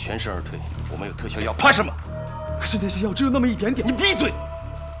八路全身而退，我们有特效药，怕什么？可是那些药只有那么一点点。你闭嘴！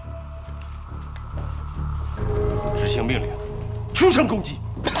执行命令，出声攻击。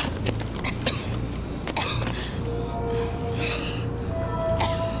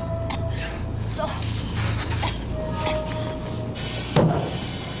走。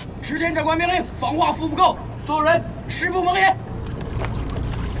持天长官命令，防化服不够，所有人实不蒙言。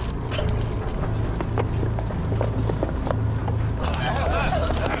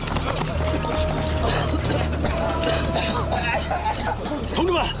同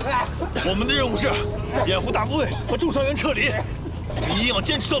志们，我们的任务是掩护大部队和重伤员撤离，我们一定要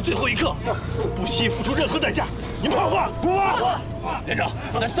坚持到最后一刻，不惜付出任何代价。你们怕不怕？不怕。连长，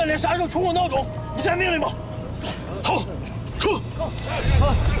在3连杀手冲我闹钟，你下命令吧。好，出。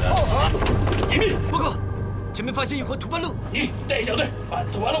严密，报告，前面发现一伙土八路，你带一小队把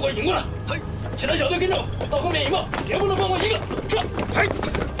土八路给我引过来。嘿，其他小队跟着，到后面引爆，绝不能放过一个。撤。嘿。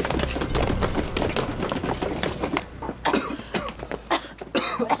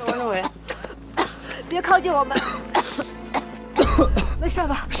政委，别靠近我们，没事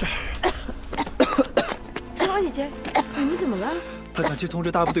吧？是。陈王姐姐，你们怎么了？团长去通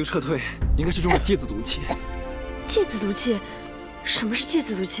知大部队撤退，应该是中了芥子毒气。芥子毒气？什么是芥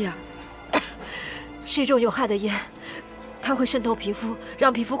子毒气啊？是一种有害的烟，它会渗透皮肤，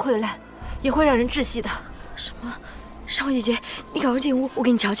让皮肤溃烂，也会让人窒息的。什么？少王姐姐，你赶快进屋，我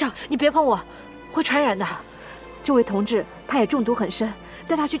给你瞧瞧。你别碰我，会传染的。这位同志他也中毒很深，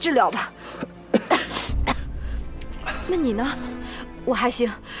带他去治疗吧。那你呢？我还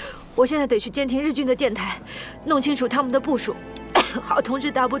行，我现在得去监听日军的电台，弄清楚他们的部署，好通知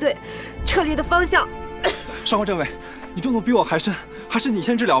大部队撤离的方向。上官政委，你中毒比我还深，还是你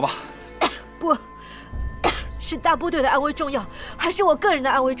先治疗吧。不，是大部队的安危重要，还是我个人的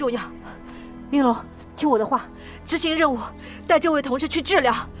安危重要？明龙，听我的话，执行任务，带这位同志去治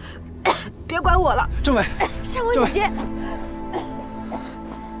疗，别管我了。政委，上官姐姐。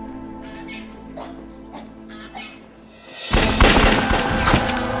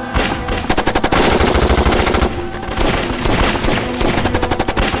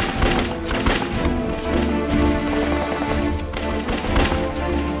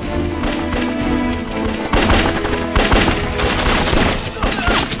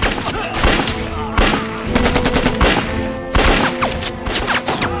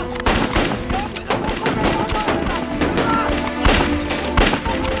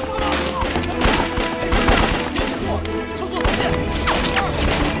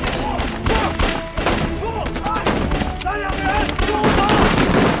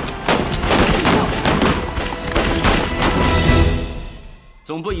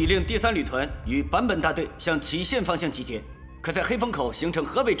总部已令第3旅团与坂本大队向祁县方向集结，可在黑风口形成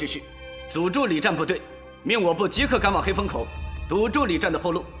合围之势，阻住李战部队。命我部即刻赶往黑风口，堵住李战的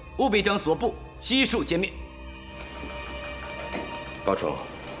后路，务必将所部悉数歼灭。八成，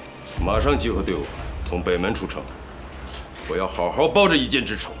马上集合队伍，从北门出城。我要好好报这一箭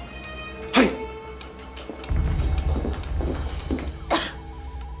之仇。嘿。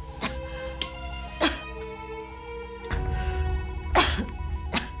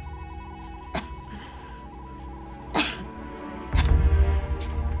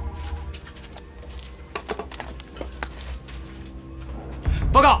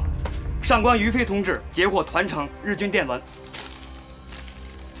报告，上官于飞同志截获团城日军电文，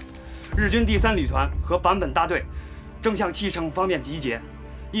日军第3旅团和坂本大队正向启城方面集结，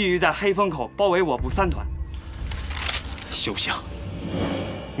意欲在黑风口包围我部3团。休想！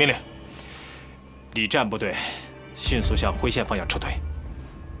命令，李战部队迅速向辉县方向撤退。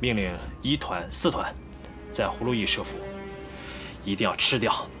命令1团、4团在葫芦峪设伏，一定要吃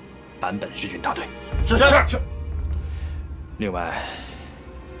掉坂本日军大队。是。另外，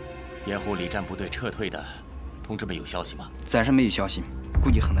掩护李战部队撤退的同志们有消息吗？暂时没有消息，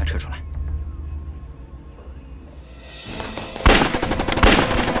估计很难撤出来。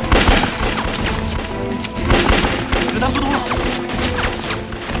子弹不动了，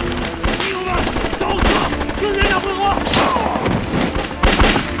弟兄们，找死！跟连长会合！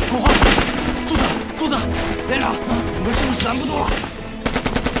国华，柱子，连长，我们是不是子弹不动了？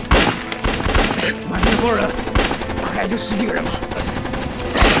满身多少人？大概就10几个人吧。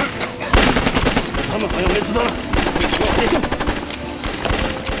他们好像没子弹了，往前进！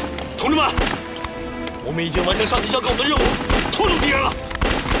同志们，我们已经完成上级交给我们的任务，拖住敌人了。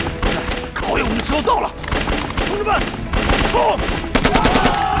考验我们的时候到了，同志们，冲！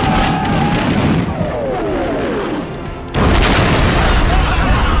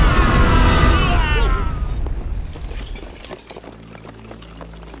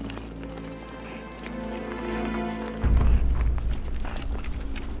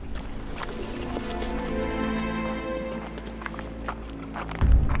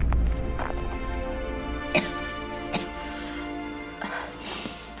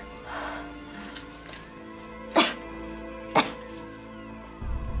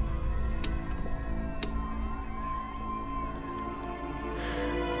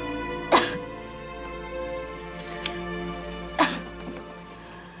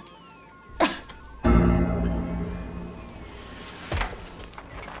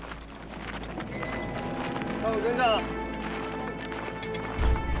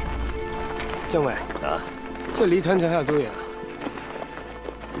 政委啊，这离团城还有多远啊？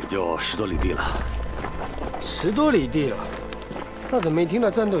也就10多里地了。10多里地了，那怎么没听到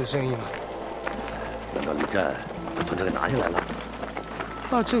战斗的声音啊？难道李战把团城给拿下来了？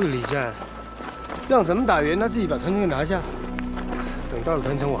啊，这个李战，让咱们打援，他自己把团城给拿下。等到了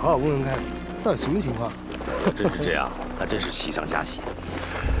团城，我好好问问看，到底什么情况？真是这样，那真是喜上加喜。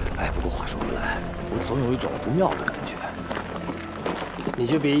哎，不过话说回来，我总有一种不妙的感觉。你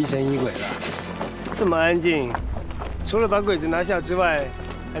就别疑神疑鬼了。 这么安静，除了把鬼子拿下之外，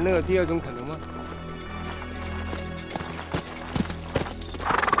还能有第二种可能吗？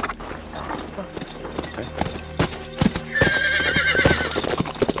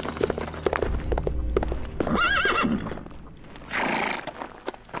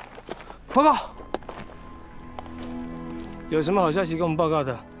报告，有什么好消息跟我们报告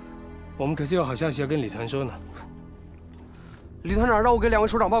的？我们可是有好消息要跟李团说呢。李团长让我给2位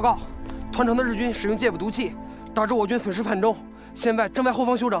首长报告。 团城的日军使用芥子毒气，导致我军损失惨重，现在正在后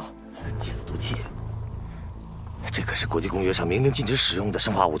方休整。芥子毒气，这可是国际公约上明令禁止使用的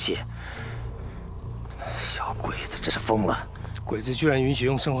生化武器。小鬼子真是疯了！鬼子居然允许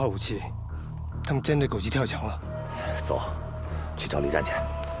用生化武器，他们真的狗急跳墙了。走，去找李战去。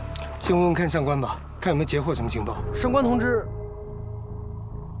先问问看上官吧，看有没有截获什么情报。上官同志，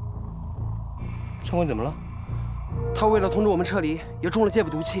上官怎么了？他为了通知我们撤离，也中了芥子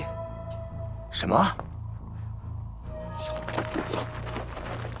毒气。 什么？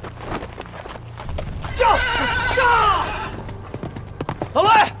炸！炸！老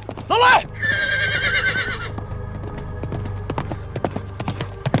赖，老赖！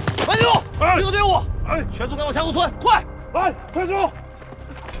慢进路，这个队伍，全速赶往下沟村，快！来，快住！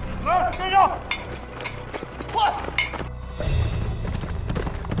来，跟上！快！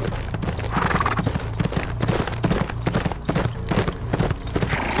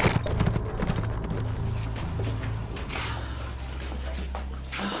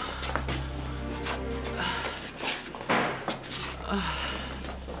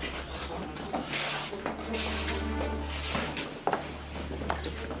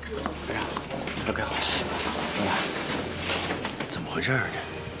 回事儿？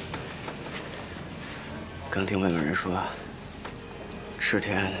刚听外面人说，赤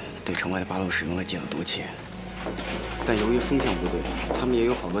田对城外的八路使用了芥子毒气，但由于风向不对，他们也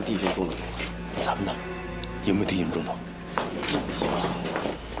有好多弟兄中了毒。咱们呢？有没有弟兄中毒？有。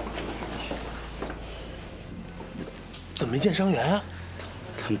怎么没见伤员啊？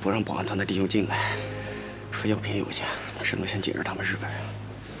他们不让保安团的弟兄进来，说药品有限，只能先紧着他们日本人。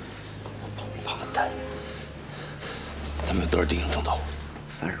王八蛋！ 咱们有多少弟兄中毒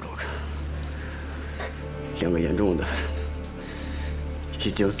？30多个，2个严重的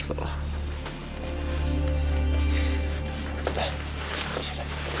已经死了。来，起来！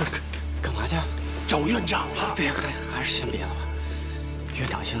干嘛去？找院长啊！别，还是先别了吧。院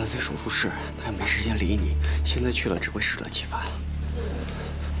长现在在手术室，他也没时间理你。现在去了只会适得其反。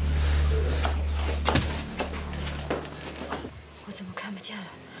我怎么看不见了？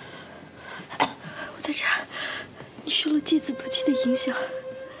我在这儿。 你受了芥子毒气的影响，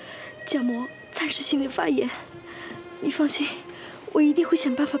角膜暂时性的发炎。你放心，我一定会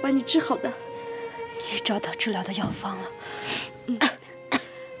想办法把你治好的。你找到治疗的药方了？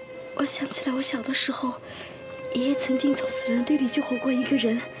我想起来，我小的时候，爷爷曾经从死人堆里救活过一个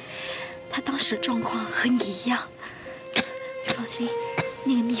人，他当时的状况和你一样。你放心，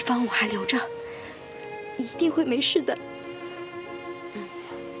那个秘方我还留着，一定会没事的。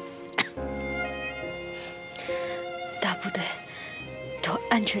 大部队都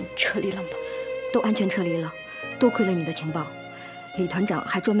安全撤离了吗？都安全撤离了，多亏了你的情报。李团长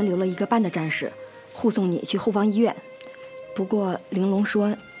还专门留了一个班的战士，护送你去后方医院。不过玲珑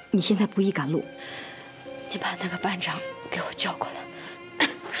说你现在不宜赶路。你把那个班长给我叫过来。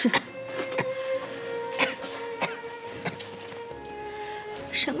是。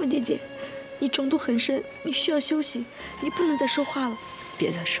山木姐姐，你中毒很深，你需要休息，你不能再说话了。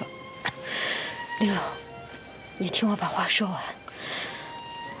别再说。玲珑，你听我把话说完。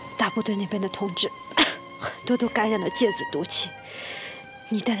大部队那边的同志，很多都感染了芥子毒气。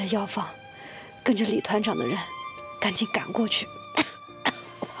你带着药方，跟着李团长的人，赶紧赶过去。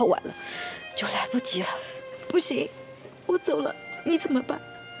我怕晚了就来不及了。不行，我走了，你怎么办？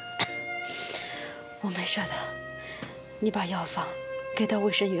我没事的，你把药方给到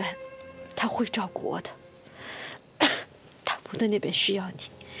卫生员，他会照顾我的。大部队那边需要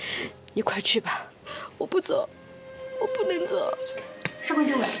你，你快去吧。我不走，我不能走。上官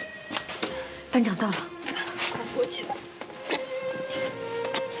政委，班长到了，快扶我起来。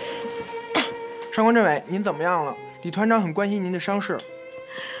上官政委，您怎么样了？李团长很关心您的伤势。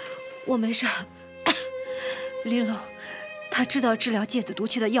我没事。玲珑，他知道治疗芥子毒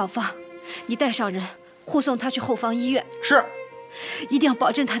气的药方，你带上人护送他去后方医院。是。一定要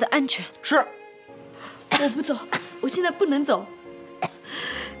保证他的安全。是。我不走，我现在不能走。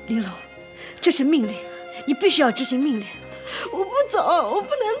玲珑，这是命令，你必须要执行命令。我不走，我不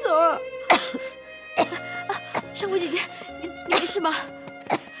能走。上官姐姐，你没事吗？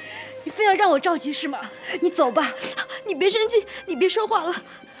你非要让我着急是吗？你走吧，你别生气，你别说话了。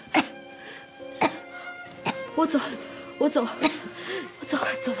我走，我走，我走，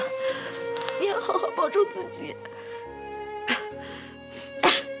快走吧。你要好好保重自己。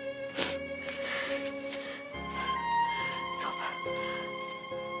走吧。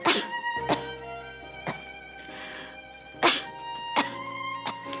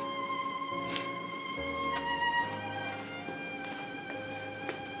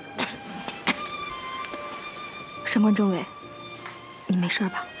上官政委，你没事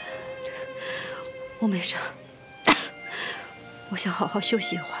吧？我没事。我想好好休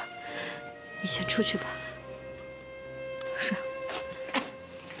息一会儿，你先出去吧。是。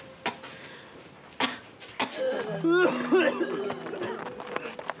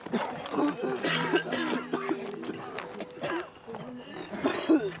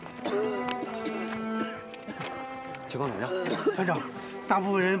情况怎么样？团长，大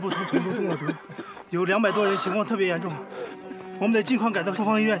部分人不同程度中了毒，有200多人情况特别严重，我们得尽快赶到后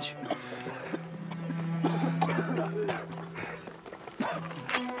方医院去。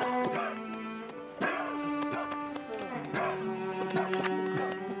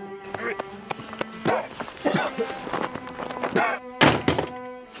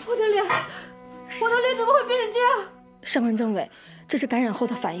上官政委，这是感染后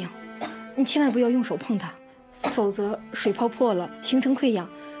的反应，你千万不要用手碰它，否则水泡破了，形成溃疡，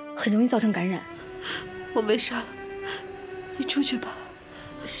很容易造成感染。我没事了，你出去吧。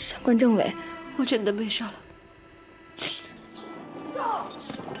上官政委，我真的没事了。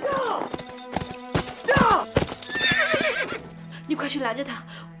站！你快去拦着他，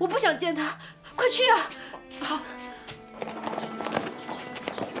我不想见他，快去啊！好。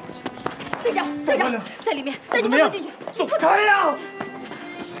队长，队长在里面，带你们进去。走开呀！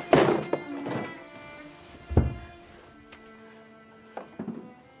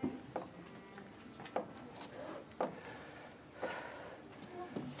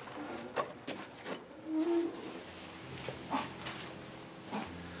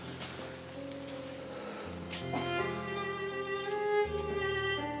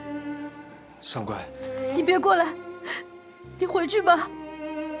上官，你别过来，你回去吧。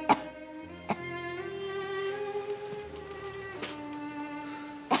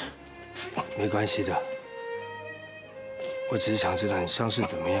没关系的，我只是想知道你伤势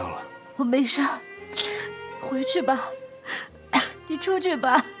怎么样了。我没事，回去吧，你出去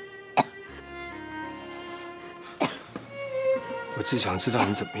吧。我只想知道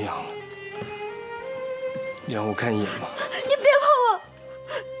你怎么样了，你让我看一眼吧。你别碰我，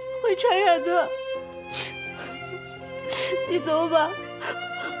会传染的。你走吧，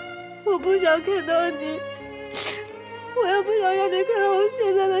我不想看到你，我也不想让你看到我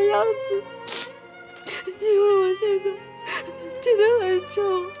现在的样子。因为我现在真的很丑，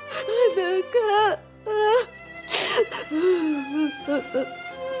很难看。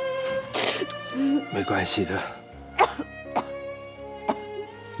没关系的，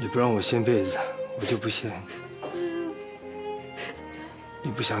你不让我掀被子，我就不掀。你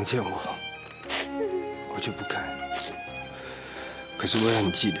不想见我，我就不看。可是我让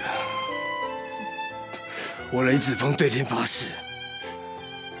你记得，我雷子峰对天发誓。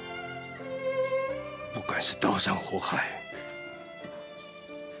不管是刀山火海，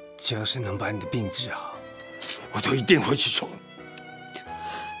只要是能把你的病治好，我都一定会去闯。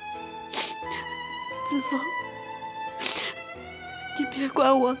子峰，你别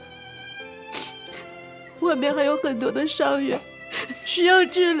管我，外面还有很多的伤员需要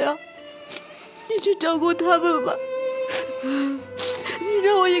治疗，你去照顾他们吧。你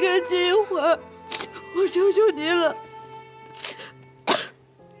让我一个人静一会儿，我求求你了。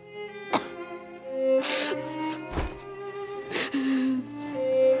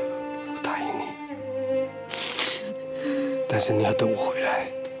我答应你，但是你要等我回来，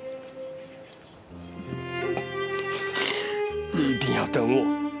你一定要等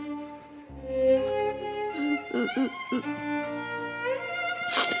我。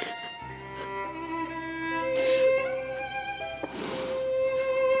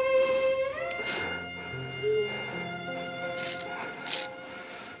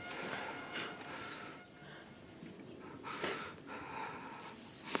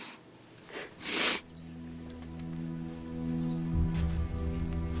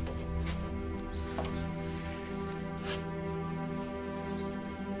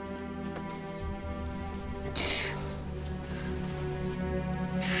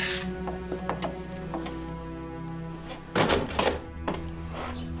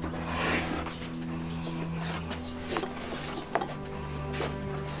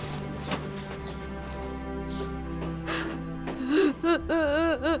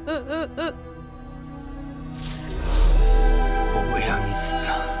我不会让你死的。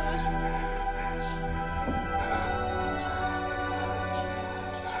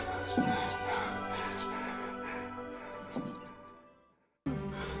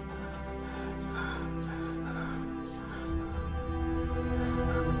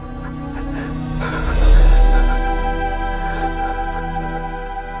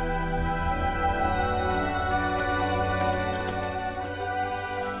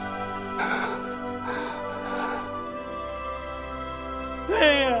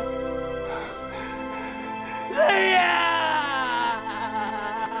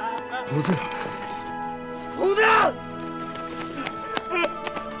猴子，猴子，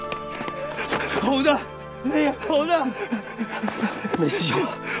猴子，哎呀，猴子，没事就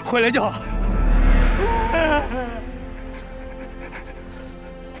好，回来就好。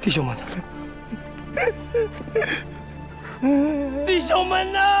弟兄们呢？弟兄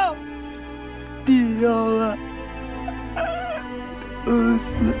们呢？弟兄们，饿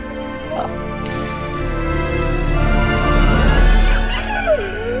死了。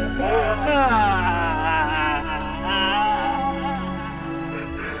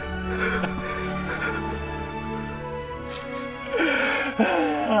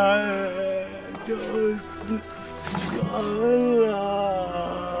都死光了！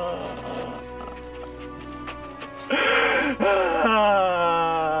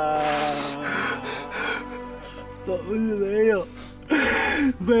猴子没有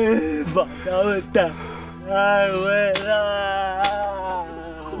被把他们带回来。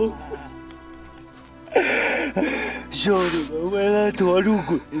兄弟们为了拖住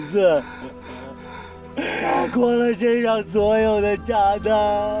鬼子，打光了身上所有的炸弹，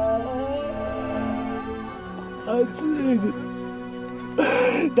把自己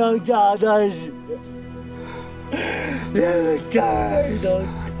当炸弹使，连个渣儿都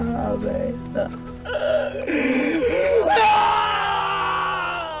炸没了。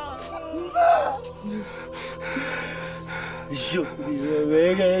兄弟们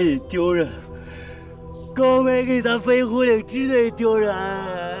没给你丢人，更没给咱飞虎岭支队丢人。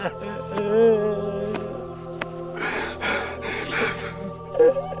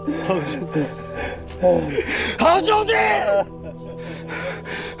好兄弟！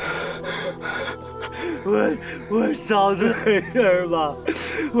我嫂子没事吧？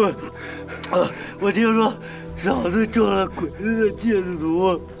我听说嫂子中了鬼子的芥子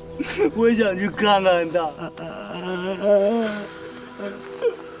毒，我想去看看她。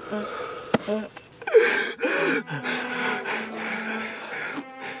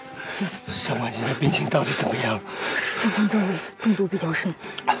上官现在病情到底怎么样？上官政委中毒比较深，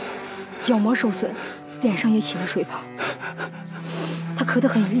角膜受损，脸上也起了水泡。他咳得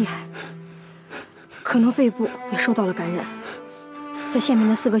很厉害，可能肺部也受到了感染。在下面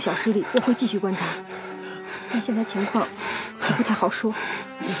的4个小时里，我会继续观察，但现在情况还不太好说。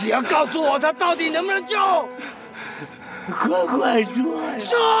你只要告诉我他到底能不能救，快说呀！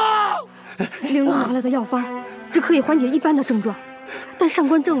说！领路回来的药方只可以缓解一般的症状，但上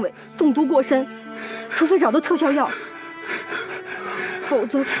官政委中毒过深，除非找到特效药，否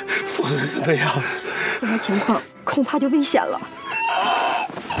则怎么样？现在情况恐怕就危险了。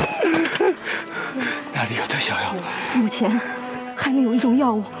哪里有特效药？目前还没有一种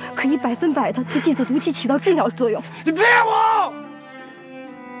药物可以100%的对芥子毒气起到治疗作用。你骗我！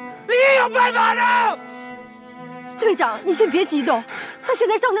你也有办法的！队长，你先别激动，他现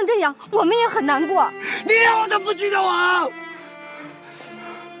在伤成这样，我们也很难过。你让我怎么不激动啊？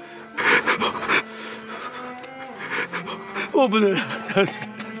我不能让他死。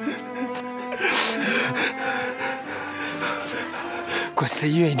鬼子的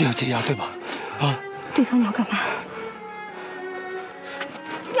医院一定有解药，对吧？啊！队长，你要干嘛？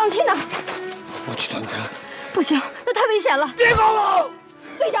你要去哪儿？我去团车。不行，那太危险了。别管我！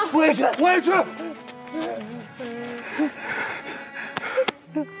队长，我也去，我也去。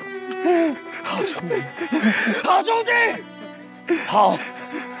好兄弟，好兄弟，好。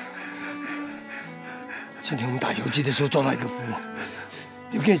今天我们打游击的时候撞到一个俘虏，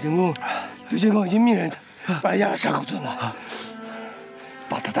刘建功已经命人把他押到山口村了，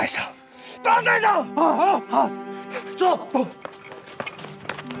把他带上，把他带上。好，走。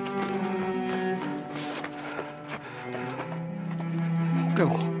跟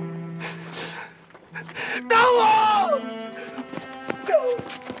我，等我。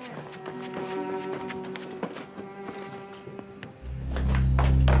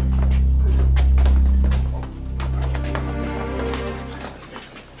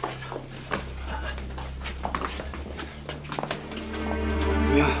怎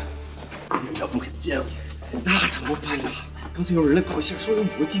么样？院长不肯见我，那怎么办呢？刚才有人来报信说有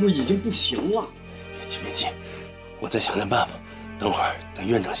5个弟兄已经不行了。别急，我再想想办法。等会儿等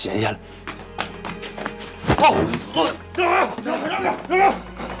院长闲下来。好，让王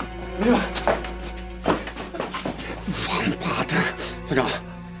八蛋！团长，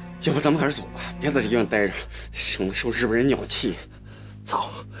要不咱们还是走吧，别在这医院待着，省得受日本人鸟气。走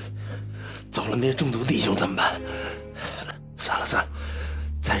了，那些中毒弟兄怎么办？算了，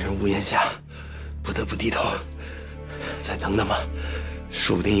在人屋檐下，不得不低头。再等等吧，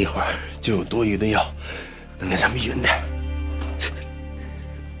说不定一会儿就有多余的药，能给咱们匀点。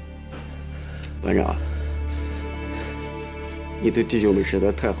团长，你对弟兄们实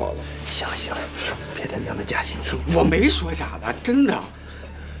在太好了。行了，别他娘的假惺惺。我没说假的，真的。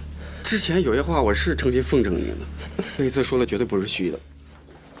之前有些话我是诚心奉承你的，这一次说的绝对不是虚的。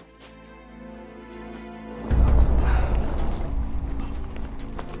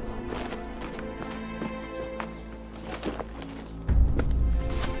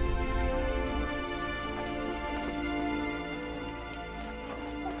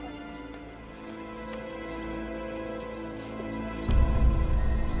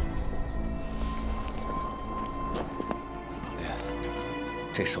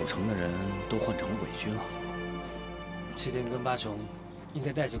这守城的人都换成了伪军了。7天跟8重应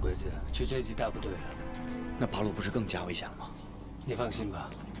该带着鬼子去追击大部队了。那八路不是更加危险了吗？你放心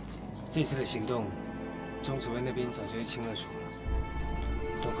吧，这次的行动，中指挥那边早就一清二楚了。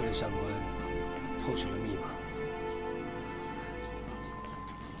多亏了上官破除了密码，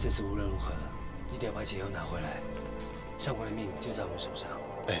这次无论如何一定要把解药拿回来。上官的命就在我们手上。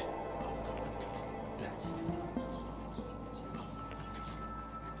哎。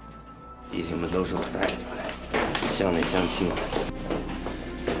弟兄们都是我带出来的，乡内乡亲，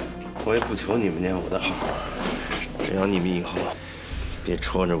我也不求你们念我的好，只要你们以后别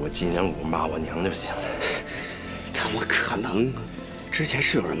戳着我脊梁骨骂我娘就行了。怎么可能啊？之前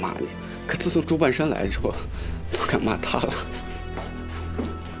是有人骂你，可自从朱半山来之后，不敢骂他了。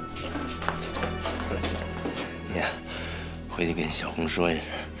你呀，回去跟小红说一声，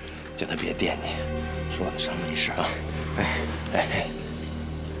叫他别惦记，说得上没事啊。哎。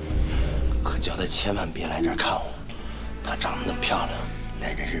可叫她千万别来这儿看我，她长得那么漂亮，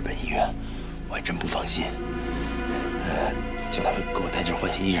来这日本医院，我还真不放心。叫她给我带件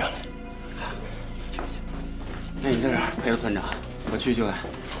换洗衣裳来。那你在这儿陪着团长，我去就来。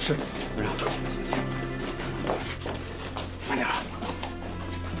是，团长。慢点。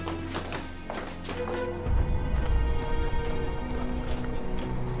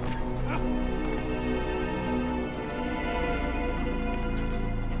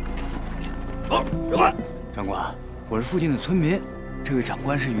长官，我是附近的村民，这位长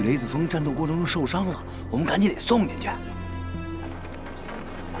官是与雷子峰战斗过程中受伤了，我们赶紧得送进去。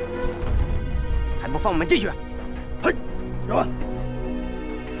还不放我们进去？嘿，长官，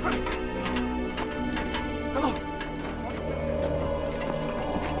快走！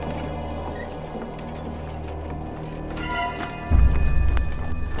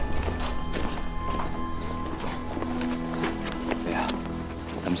哎呀，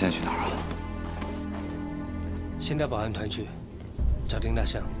咱们现在去哪儿啊？先到保安团去找丁大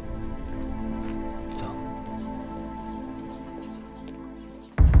象。走。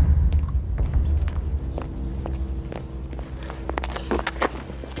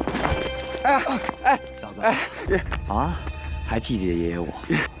小子，啊，还记得爷爷我？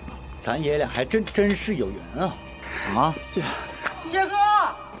咱爷俩还真是有缘啊！啊！谢哥，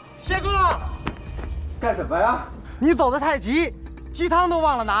谢哥，干什么呀？你走得太急，鸡汤都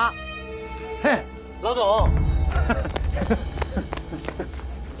忘了拿。嘿，老总，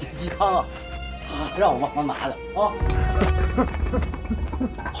这鸡汤啊，让我忘了拿的啊。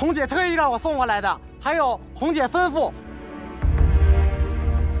红姐特意让我送过来的，还有红姐吩咐。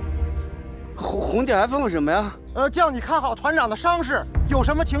红姐还吩咐什么呀？叫你看好团长的伤势，有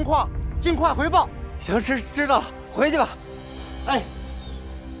什么情况尽快回报。行，知道了，回去吧。哎。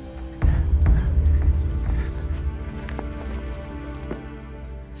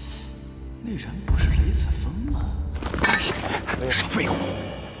那人不是雷子峰吗？少废话！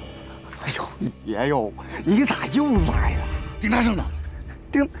哎呦，爷哟，你咋又来了？丁大圣呢？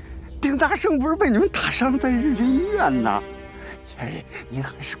丁大圣不是被你们打伤在日军医院呢？哎，您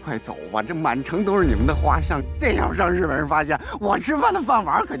还是快走吧，这满城都是你们的画像，这要让日本人发现，我吃饭的饭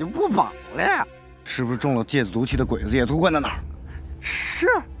碗可就不保了呀！是不是中了芥子毒气的鬼子也都关在那儿？是。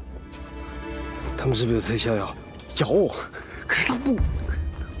他们是不是有特效药？有，可是他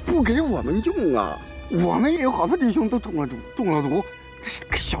不给我们用啊！我们也有好多弟兄都中了毒，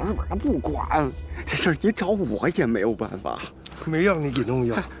这小日本他不管，这事儿你找我也没有办法。没让你给弄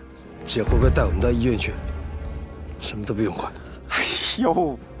药，只要乖乖带我们到医院去，什么都不用管。哎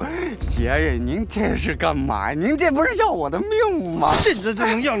呦，爷爷，您这是干嘛呀？您这不是要我的命吗？现在就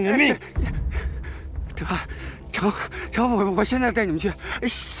能要你的命。对吧？成，我现在带你们去，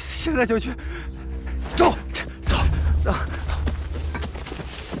现在就去。走。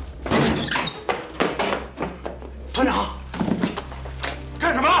团长，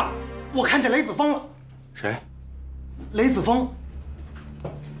干什么？我看见雷子峰了。谁？雷子峰。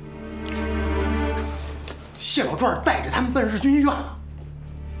谢老壮带着他们奔日军医院了。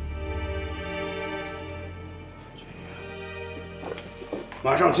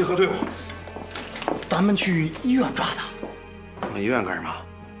马上集合队伍，咱们去医院抓他。往医院干什么？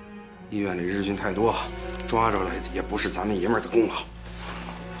医院里日军太多，抓着来也不是咱们爷们儿的功劳。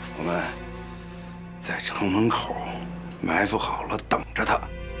我们在城门口埋伏好了，等着他。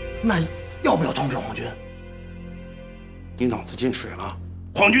那要不要通知皇军？你脑子进水了？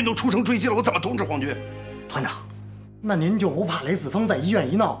皇军都出城追击了，我怎么通知皇军？团长，那您就不怕雷子峰在医院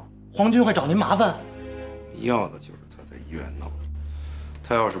一闹，皇军会找您麻烦？要的就是他在医院闹。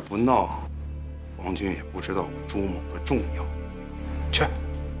他要是不闹，皇军也不知道我朱某的重要。去。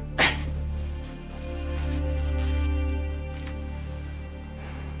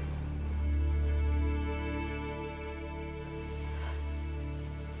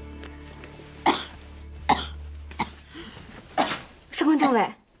上官政委，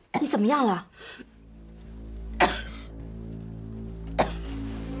你怎么样了？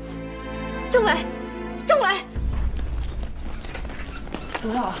政委，不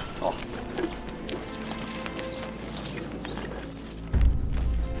要。哦。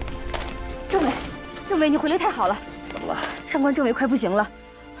政委，你回来太好了。怎么了？上官政委快不行了。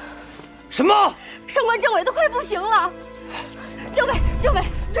什么？上官政委都快不行了。政委，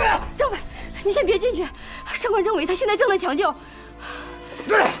你先别进去。上官政委他现在正在抢救。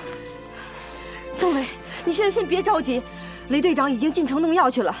政委，你现在先别着急，雷队长已经进城弄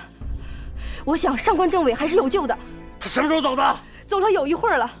药去了。我想上官政委还是有救的。他什么时候走的？走了有一会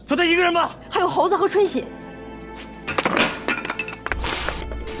儿了。就他一个人吗？还有猴子和春喜。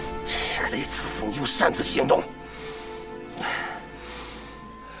这个雷子峰又擅自行动。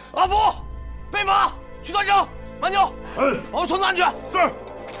阿福，备马，去团长，马牛，保护村子安全。是。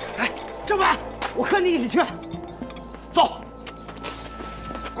哎，政委，我和你一起去。走。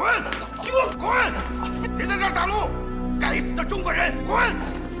滚！你给我滚！别在这儿挡路！该死的中国人，滚！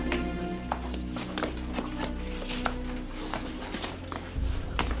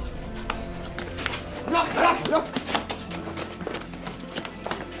让！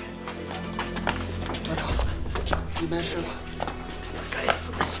团长，你没事吧？该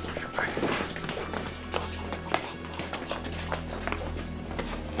死的小日本人！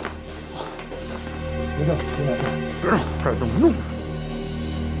别动！这儿动不动。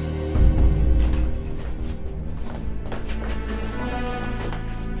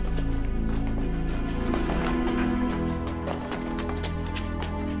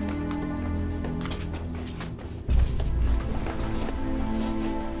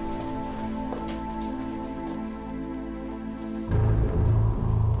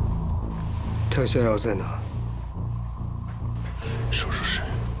特效药在哪？手术室。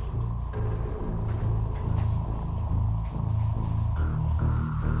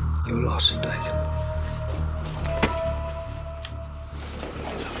有老师带着。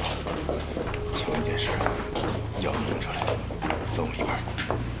林子峰，请问一件事，药弄出来，分我一半。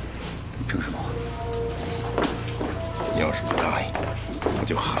凭什么？要是不答应，我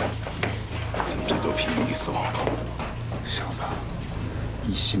就喊咱们这都拼鱼死网破。小子，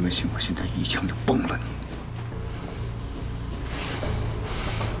你信不信我现在一枪就崩了你？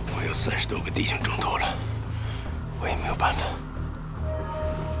我有30多个弟兄中毒了，我也没有办法。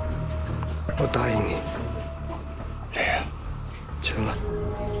我答应你，雷，成了。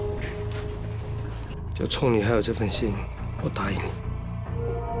就冲你还有这份心，我答应你。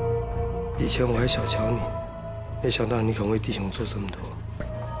以前我还小瞧你，没想到你肯为弟兄做这么多。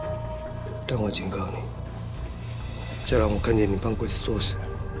但我警告你，再让我看见你帮鬼子做事，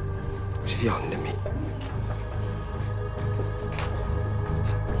我就要你的命。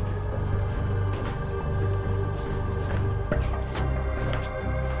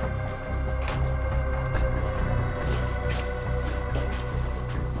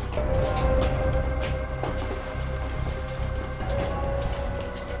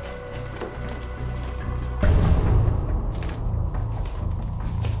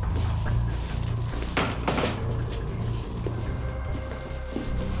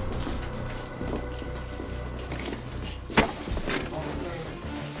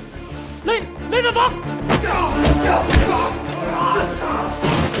雷子峰，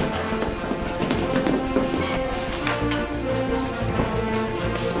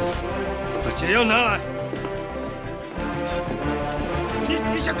把解药拿来！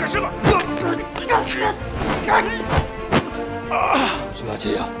你想干什么？我去拿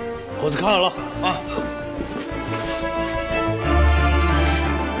解药，猴子看好了啊！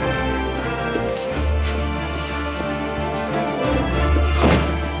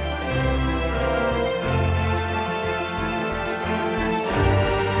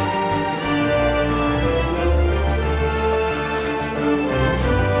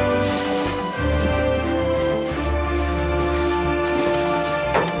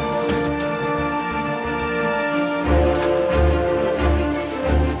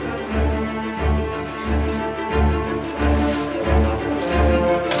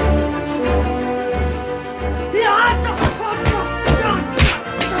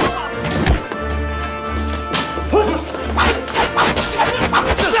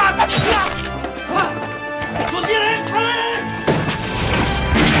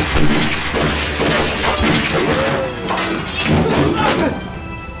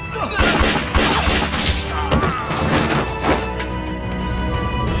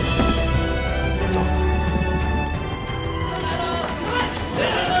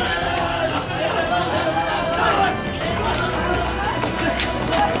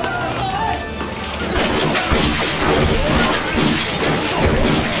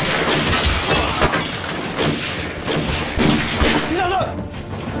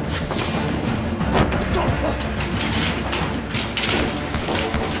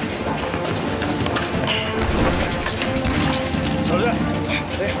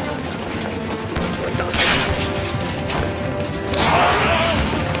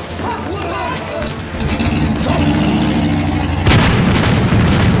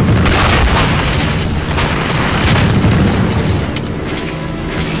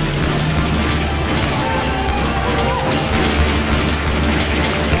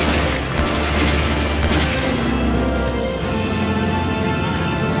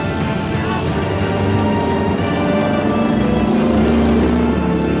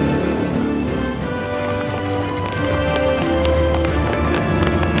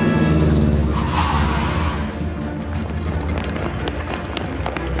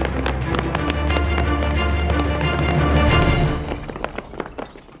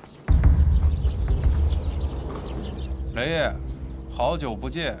雷爷，好久不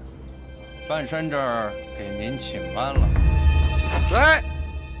见，半山这儿给您请安了。来，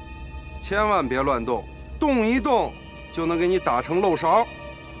千万别乱动，动一动就能给你打成漏勺。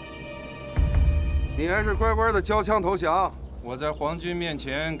你还是乖乖的交枪投降。我在皇军面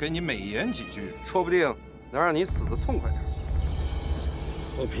前给你美言几句，说不定能让你死得痛快点。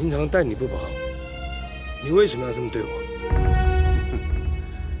我平常待你不薄，你为什么要这么对我？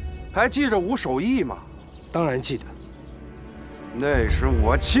还记着吴守义吗？当然记得。那是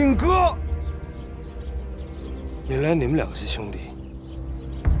我亲哥。原来你们两个是兄弟，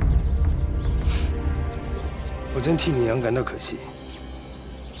我真替你娘感到可惜，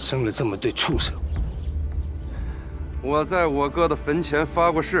生了这么对畜生。我在我哥的坟前发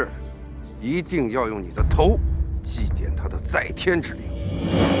过誓，一定要用你的头祭奠他的在天之灵。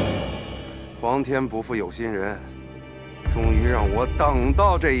皇天不负有心人，终于让我等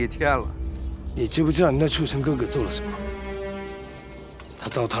到这一天了。你知不知道你那畜生哥哥做了什么？他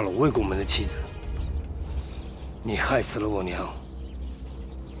糟蹋了我魏国门的妻子，你害死了我娘。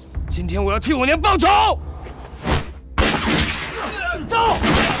今天我要替我娘报仇！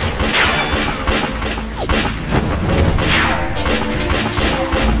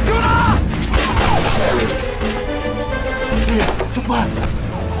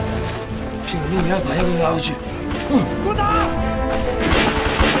拉回去。给我打！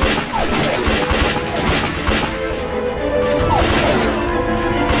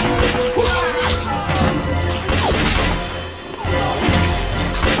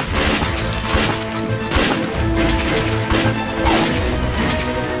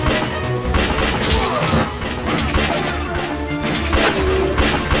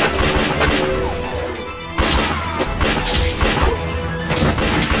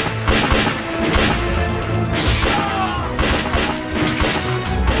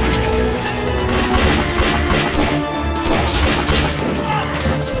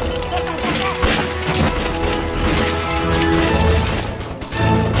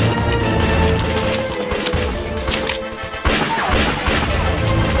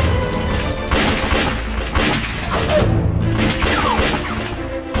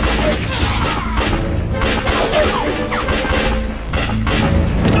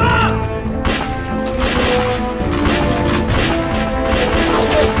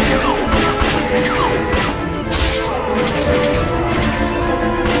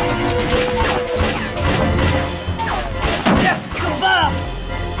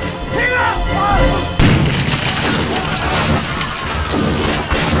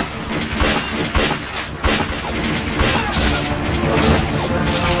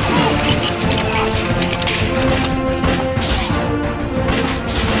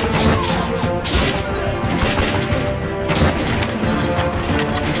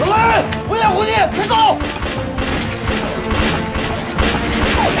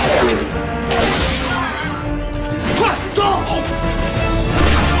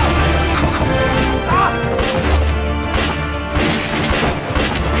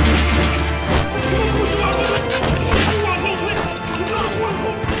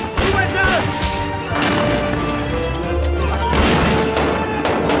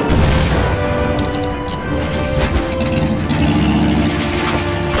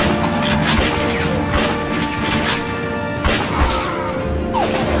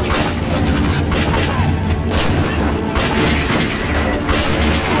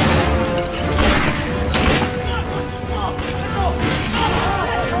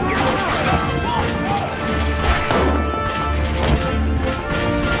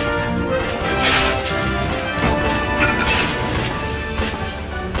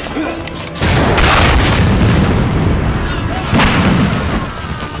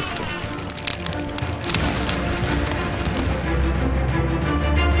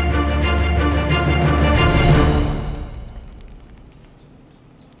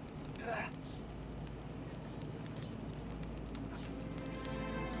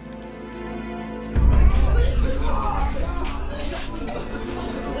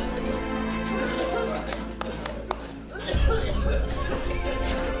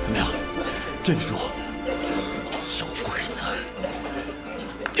 镇住，小鬼子！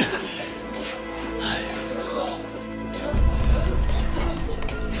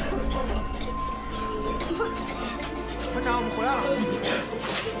团长，我们回来了。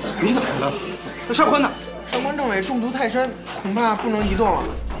你怎么来了？那上官呢？上官政委中毒太深，恐怕不能移动了。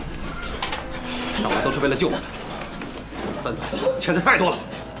上来都是为了救我们，三团欠的太多了。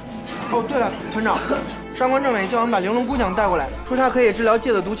哦，对了，团长，上官政委叫我们把玲珑姑娘带过来，说她可以治疗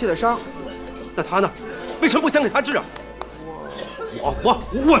芥子毒气的伤。那他呢？为什么不先给他治啊？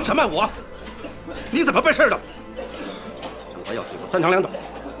我什么我？你怎么办事的？上官要对我三长两短，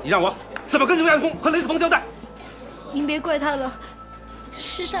你让我怎么跟刘彦公和雷子峰交代？您别怪他了，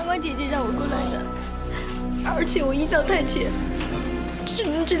是上官姐姐让我过来的，而且我医道太浅，只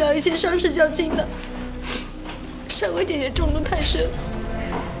能治疗一些伤势较轻的。上官姐姐中毒太深，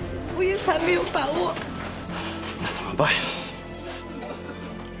我也还没有把握。那怎么办呀？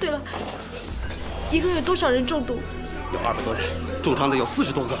对了，一共有多少人中毒？有200多人，重伤的有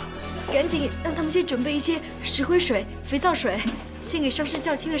40多个。赶紧让他们先准备一些石灰水、肥皂水，先给伤势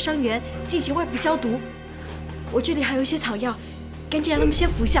较轻的伤员进行外部消毒。我这里还有一些草药，赶紧让他们先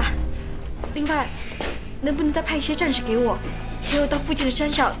服下。另外，能不能再派一些战士给我，陪我到附近的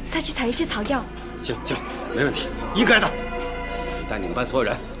山上再去采一些草药？行，没问题，应该的。你带你们班所有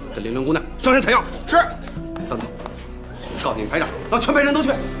人跟玲珑姑娘上山采药。是。等等，我告诉你们排长，让全排人都去。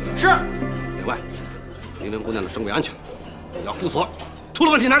是。另外，玲珑姑娘的生命安全，你要负责，出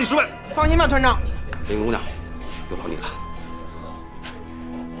了问题哪里是问？放心吧，团长。玲珑姑娘，有劳你了。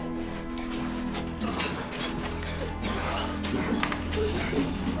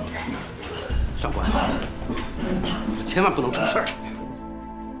上官，千万不能出事儿。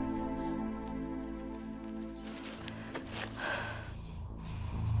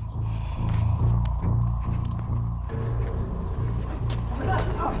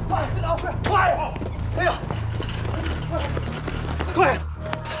快！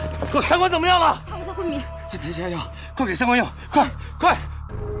快，上官怎么样了？他还在昏迷。这才下药，快给上官药，快快！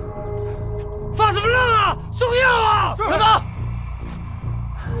发什么愣啊？送药啊！等等，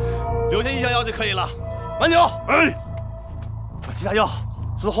留下1箱药就可以了。慢牛，哎，把其他药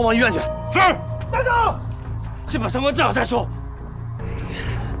送到后方医院去。是，带走。先把上官治好再说。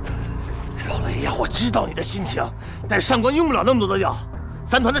老雷呀，我知道你的心情，但是上官用不了那么多的药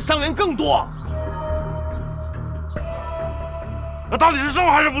，3团的伤员更多。那到底是送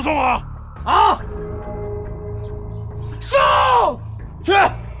还是不送啊？啊！送！去，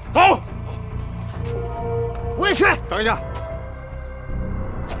走。我也去。等一下，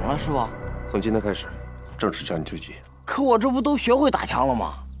怎么了，师傅？从今天开始，正式教你突击。可我这不都学会打枪了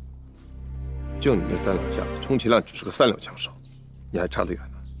吗？就你那3两下，充其量只是个3流枪手，你还差得远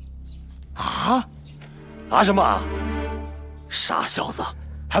呢。啊？啊什么啊？傻小子，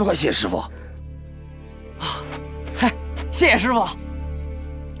还不快谢谢师傅！啊，嗨，谢谢师傅。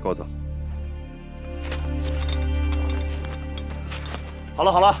跟我走。好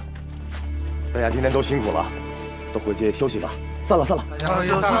了好了，大家今天都辛苦了，都回去休息吧。散了散了。散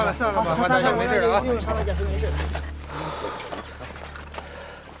了吧，大家没事啊。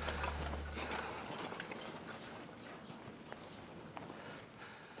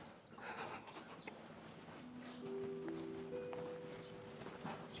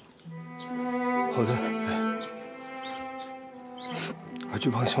猴子，快去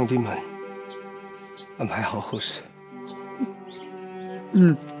帮兄弟们安排好后事。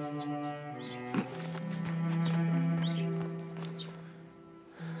嗯。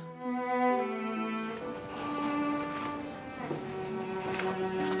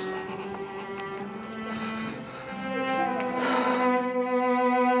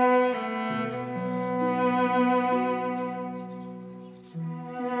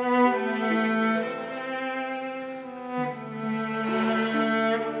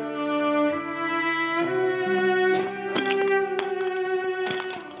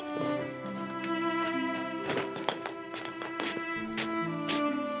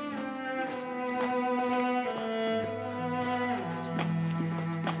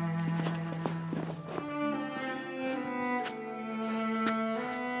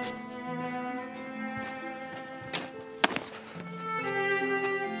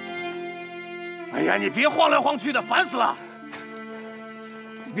哎呀，你别晃来晃去的，烦死了！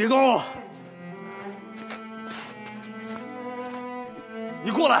你别跟我！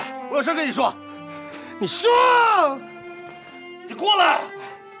你过来，我有事跟你说。你说！你过来！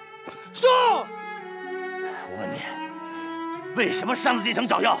说！我问你，为什么擅自进城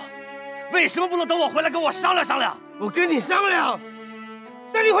找药？为什么不能等我回来跟我商量商量？我跟你商量，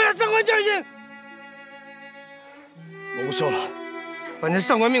带你回来上官教训。我不说了，反正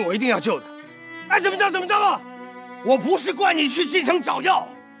上官命我一定要救的。爱怎么着怎么着吧！我不是怪你去进城找药，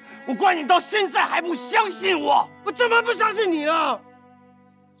我怪你到现在还不相信我。我怎么不相信你了？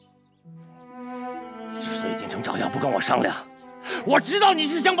之所以进城找药不跟我商量，我知道你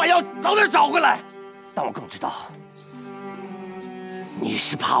是想把药早点找回来，但我更知道你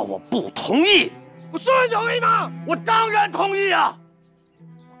是怕我不同意。我说你同意吗？我当然同意啊！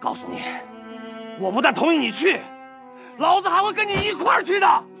我告诉你，我不但同意你去，老子还会跟你一块儿去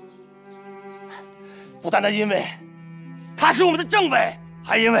的。不单单因为他是我们的政委，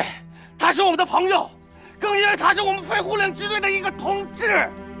还因为他是我们的朋友，更因为他是我们飞虎岭支队的一个同志。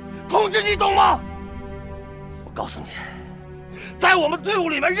同志，你懂吗？我告诉你，在我们队伍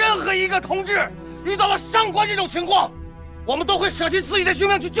里面，任何一个同志遇到了上官这种情况，我们都会舍弃自己的性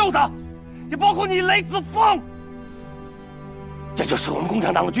命去救他，也包括你雷子峰。这就是我们共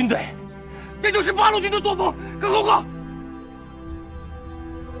产党的军队，这就是八路军的作风。更何况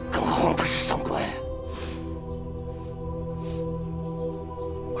他是上官。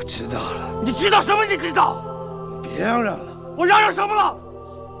我知道了。你知道什么？你知道？别嚷嚷了。我嚷嚷什么了？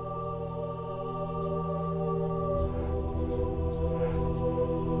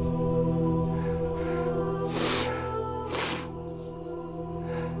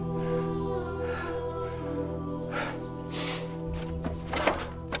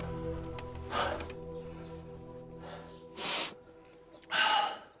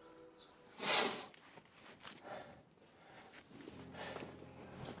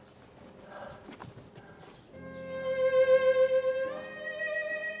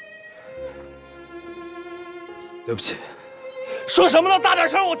对不起。说什么呢？大点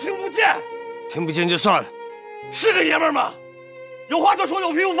声，我听不见。听不见就算了。是个爷们儿吗？有话就说，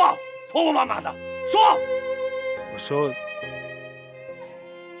有屁股放，婆婆妈妈的说。我说，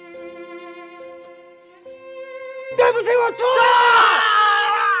对不起，我错了。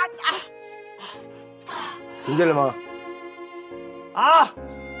听见了吗？啊！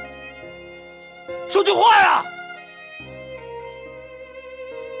说句话呀！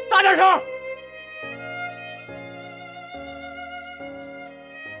大点声！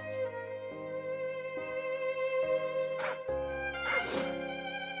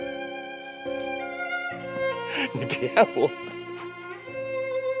你骗我！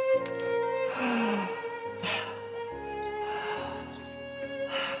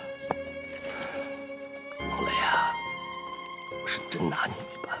老雷啊，我是真拿你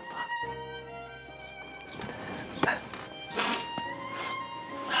没办法。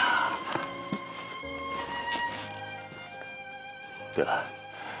对了，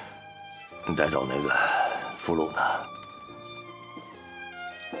你带走那个俘虏呢？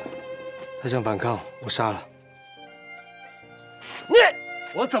他想反抗，我杀了。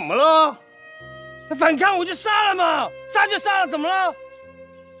我怎么了？他反抗我就杀了嘛，杀就杀了，怎么了？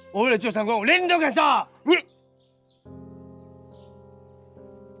我为了救长官，我连你都敢杀？你！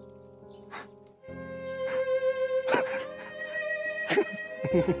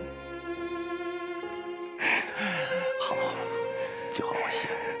好，就好好写。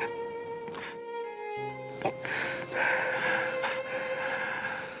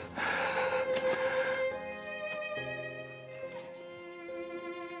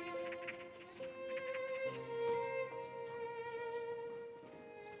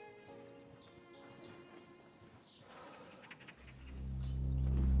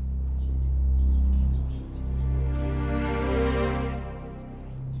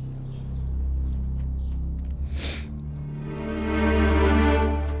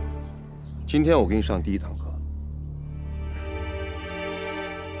今天我给你上第一堂课，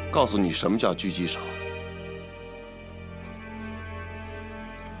告诉你什么叫狙击手。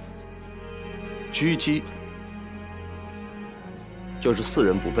狙击就是4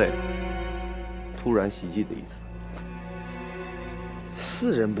人不备、突然袭击的意4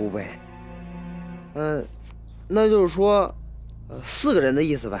思。人不备，那就是说，4个人的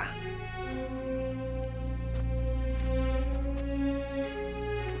意思吧？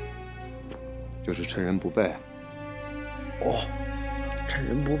就是趁人不备。哦，趁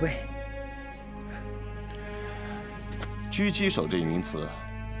人不备。狙击手这一名词，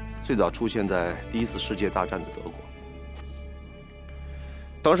最早出现在第1次世界大战的德国。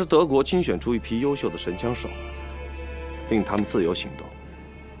当时德国精选出一批优秀的神枪手，令他们自由行动，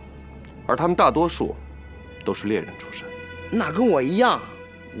而他们大多数都是猎人出身。那跟我一样，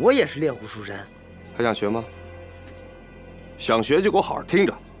我也是猎户出身。还想学吗？想学就给我好好听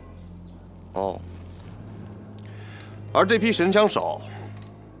着。哦。而这批神枪手，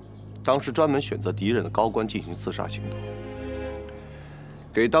当时专门选择敌人的高官进行刺杀行动，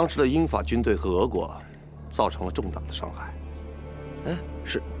给当时的英法军队和俄国造成了重大的伤害。哎，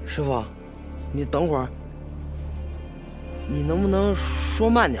师傅，你等会儿，你能不能说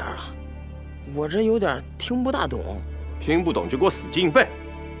慢点啊？我这有点听不大懂。听不懂就给我死记硬背。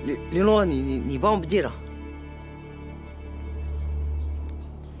林罗，你帮我记着。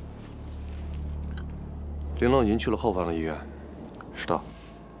玲珑已经去了后方的医院，知道。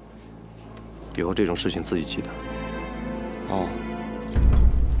以后这种事情自己记得。哦。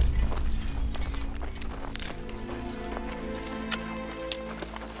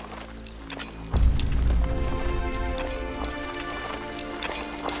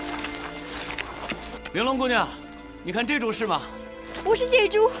玲珑姑娘，你看这株是吗？不是这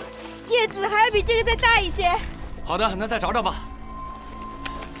株，叶子还要比这个再大一些。好的，那再找找吧。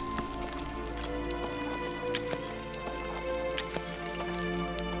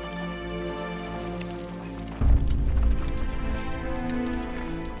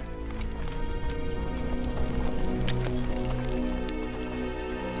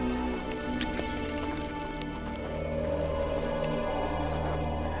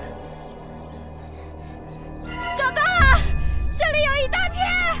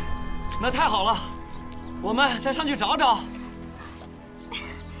那太好了，我们再上去找找。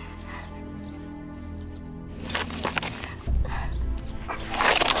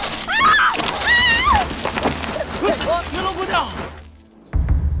玲珑姑娘，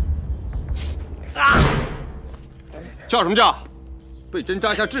叫什么叫？被针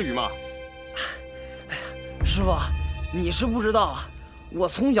扎一下至于吗？师傅，你是不知道啊，我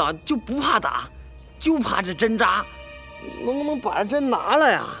从小就不怕打，就怕这针扎。能不能把这针拿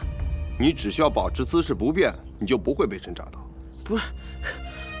了呀？你只需要保持姿势不变，你就不会被针扎到。不是，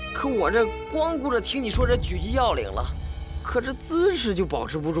可我这光顾着听你说这狙击要领了，可这姿势就保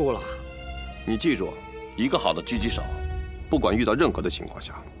持不住了。你记住，一个好的狙击手，不管遇到任何的情况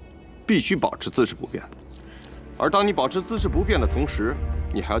下，必须保持姿势不变。而当你保持姿势不变的同时，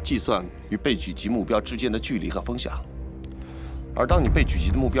你还要计算与被狙击目标之间的距离和风向。而当你被狙击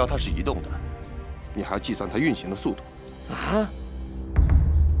的目标它是移动的，你还要计算它运行的速度。啊？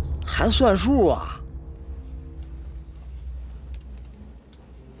还算数啊？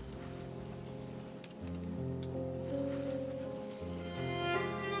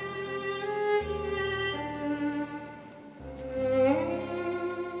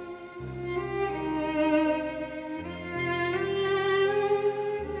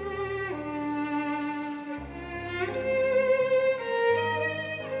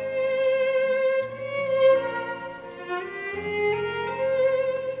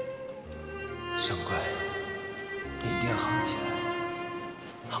上官，你一定要好起来，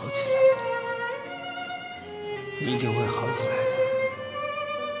好起来，你一定会好起来的。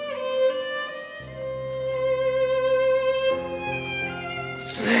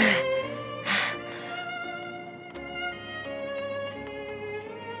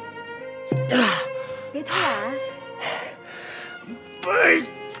别偷懒。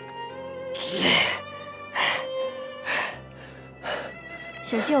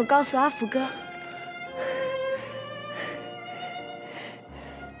小心我告诉阿福哥。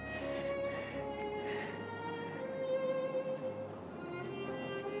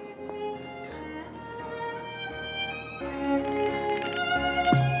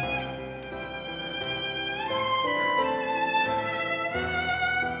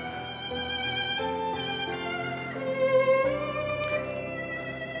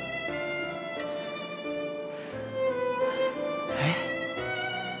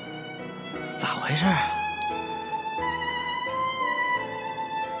咋回事啊？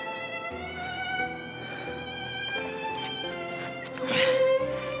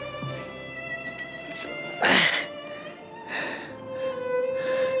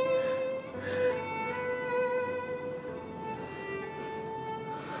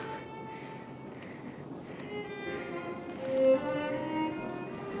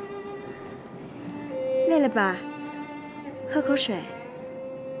累了吧？喝口水。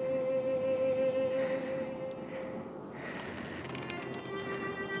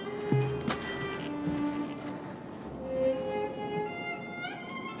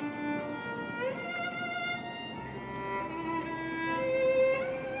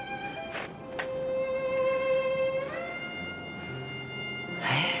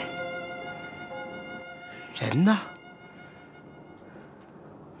人呢？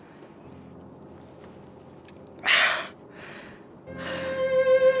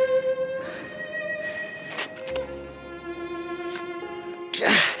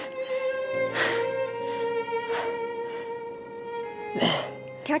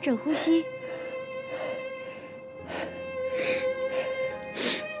调整呼吸，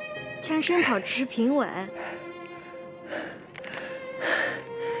枪声保持平稳。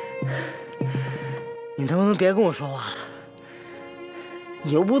你能不能别跟我说话了？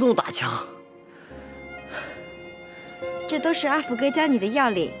你又不懂打枪。这都是阿福哥教你的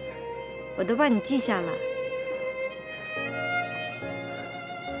要领，我都帮你记下了。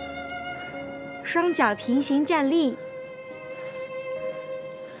双脚平行站立，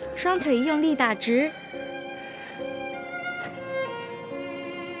双腿用力打直，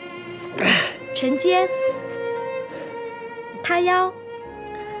沉肩，塌腰，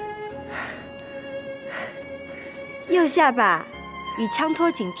右下巴与枪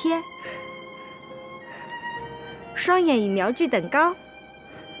托紧贴，双眼与瞄具等高。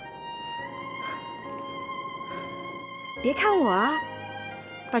别看我啊，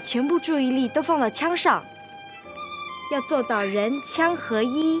把全部注意力都放到枪上，要做到人枪合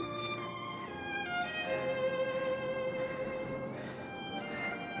一。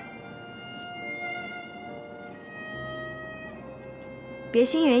别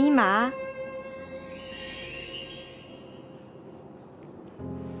心猿意马啊！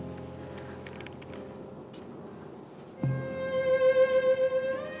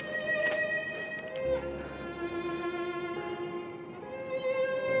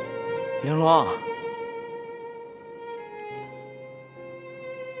玲珑，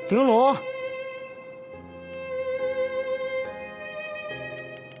玲珑，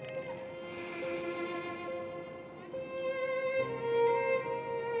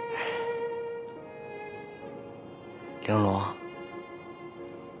玲珑，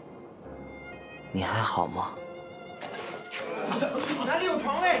你还好吗？哪里有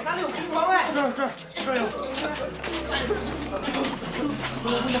床位？哪里有空床位？这儿有。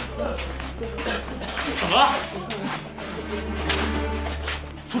怎么了？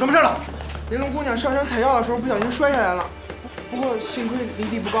出什么事了？玲珑姑娘上山采药的时候不小心摔下来了，不过幸亏离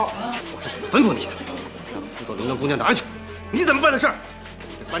地不高。吩咐你的，让不走玲珑姑娘哪儿去？你怎么办的事儿？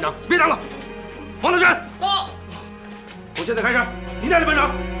班长，别挡了。王德山，到。从现在开始，你带着班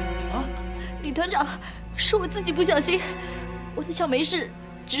长。李团长，是我自己不小心，我的脚没事，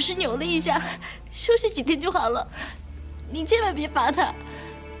只是扭了一下，休息几天就好了。您千万别罚他。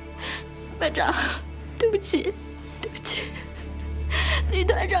班长，对不起，对不起，李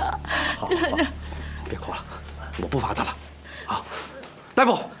团长。好，别哭了，我不罚他了。好，大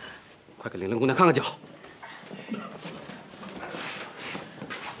夫，快给玲玲姑娘看看脚。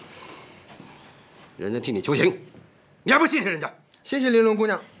人家替你求情，你还不谢谢人家？谢谢玲珑姑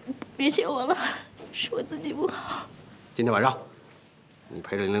娘。别谢我了，是我自己不好。今天晚上，你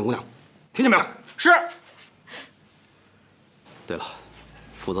陪着玲玲姑娘，听见没有？是。对了，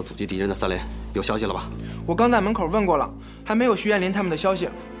负责阻击敌人的3连有消息了吧？我刚在门口问过了，还没有徐艳林他们的消息。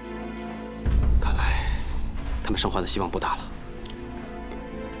看来他们生还的希望不大了。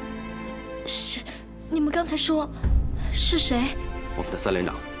是，你们刚才说是谁？我们的3连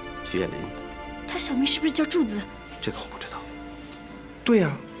长徐艳林。他小名是不是叫柱子？这个我不知道。对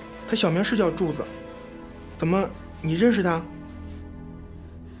呀，他小名是叫柱子。怎么，你认识他？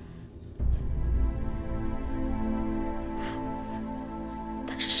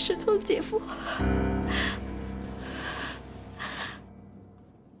他是石头的姐夫。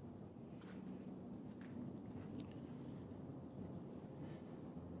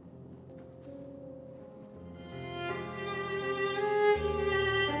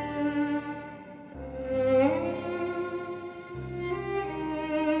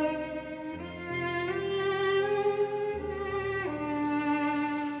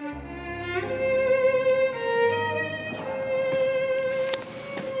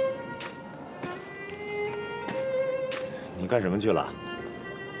干什么去了？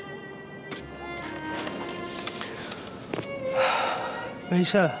没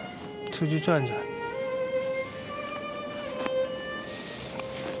事，出去转转。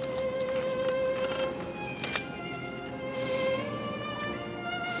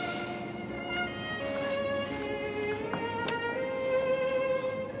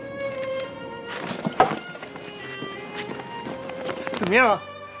怎么样？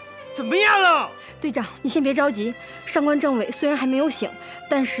怎么样了？队长，你先别着急。上官政委虽然还没有醒，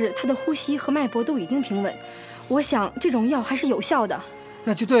但是他的呼吸和脉搏都已经平稳。我想这种药还是有效的。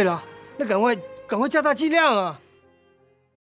那就对了，那赶快加大剂量啊！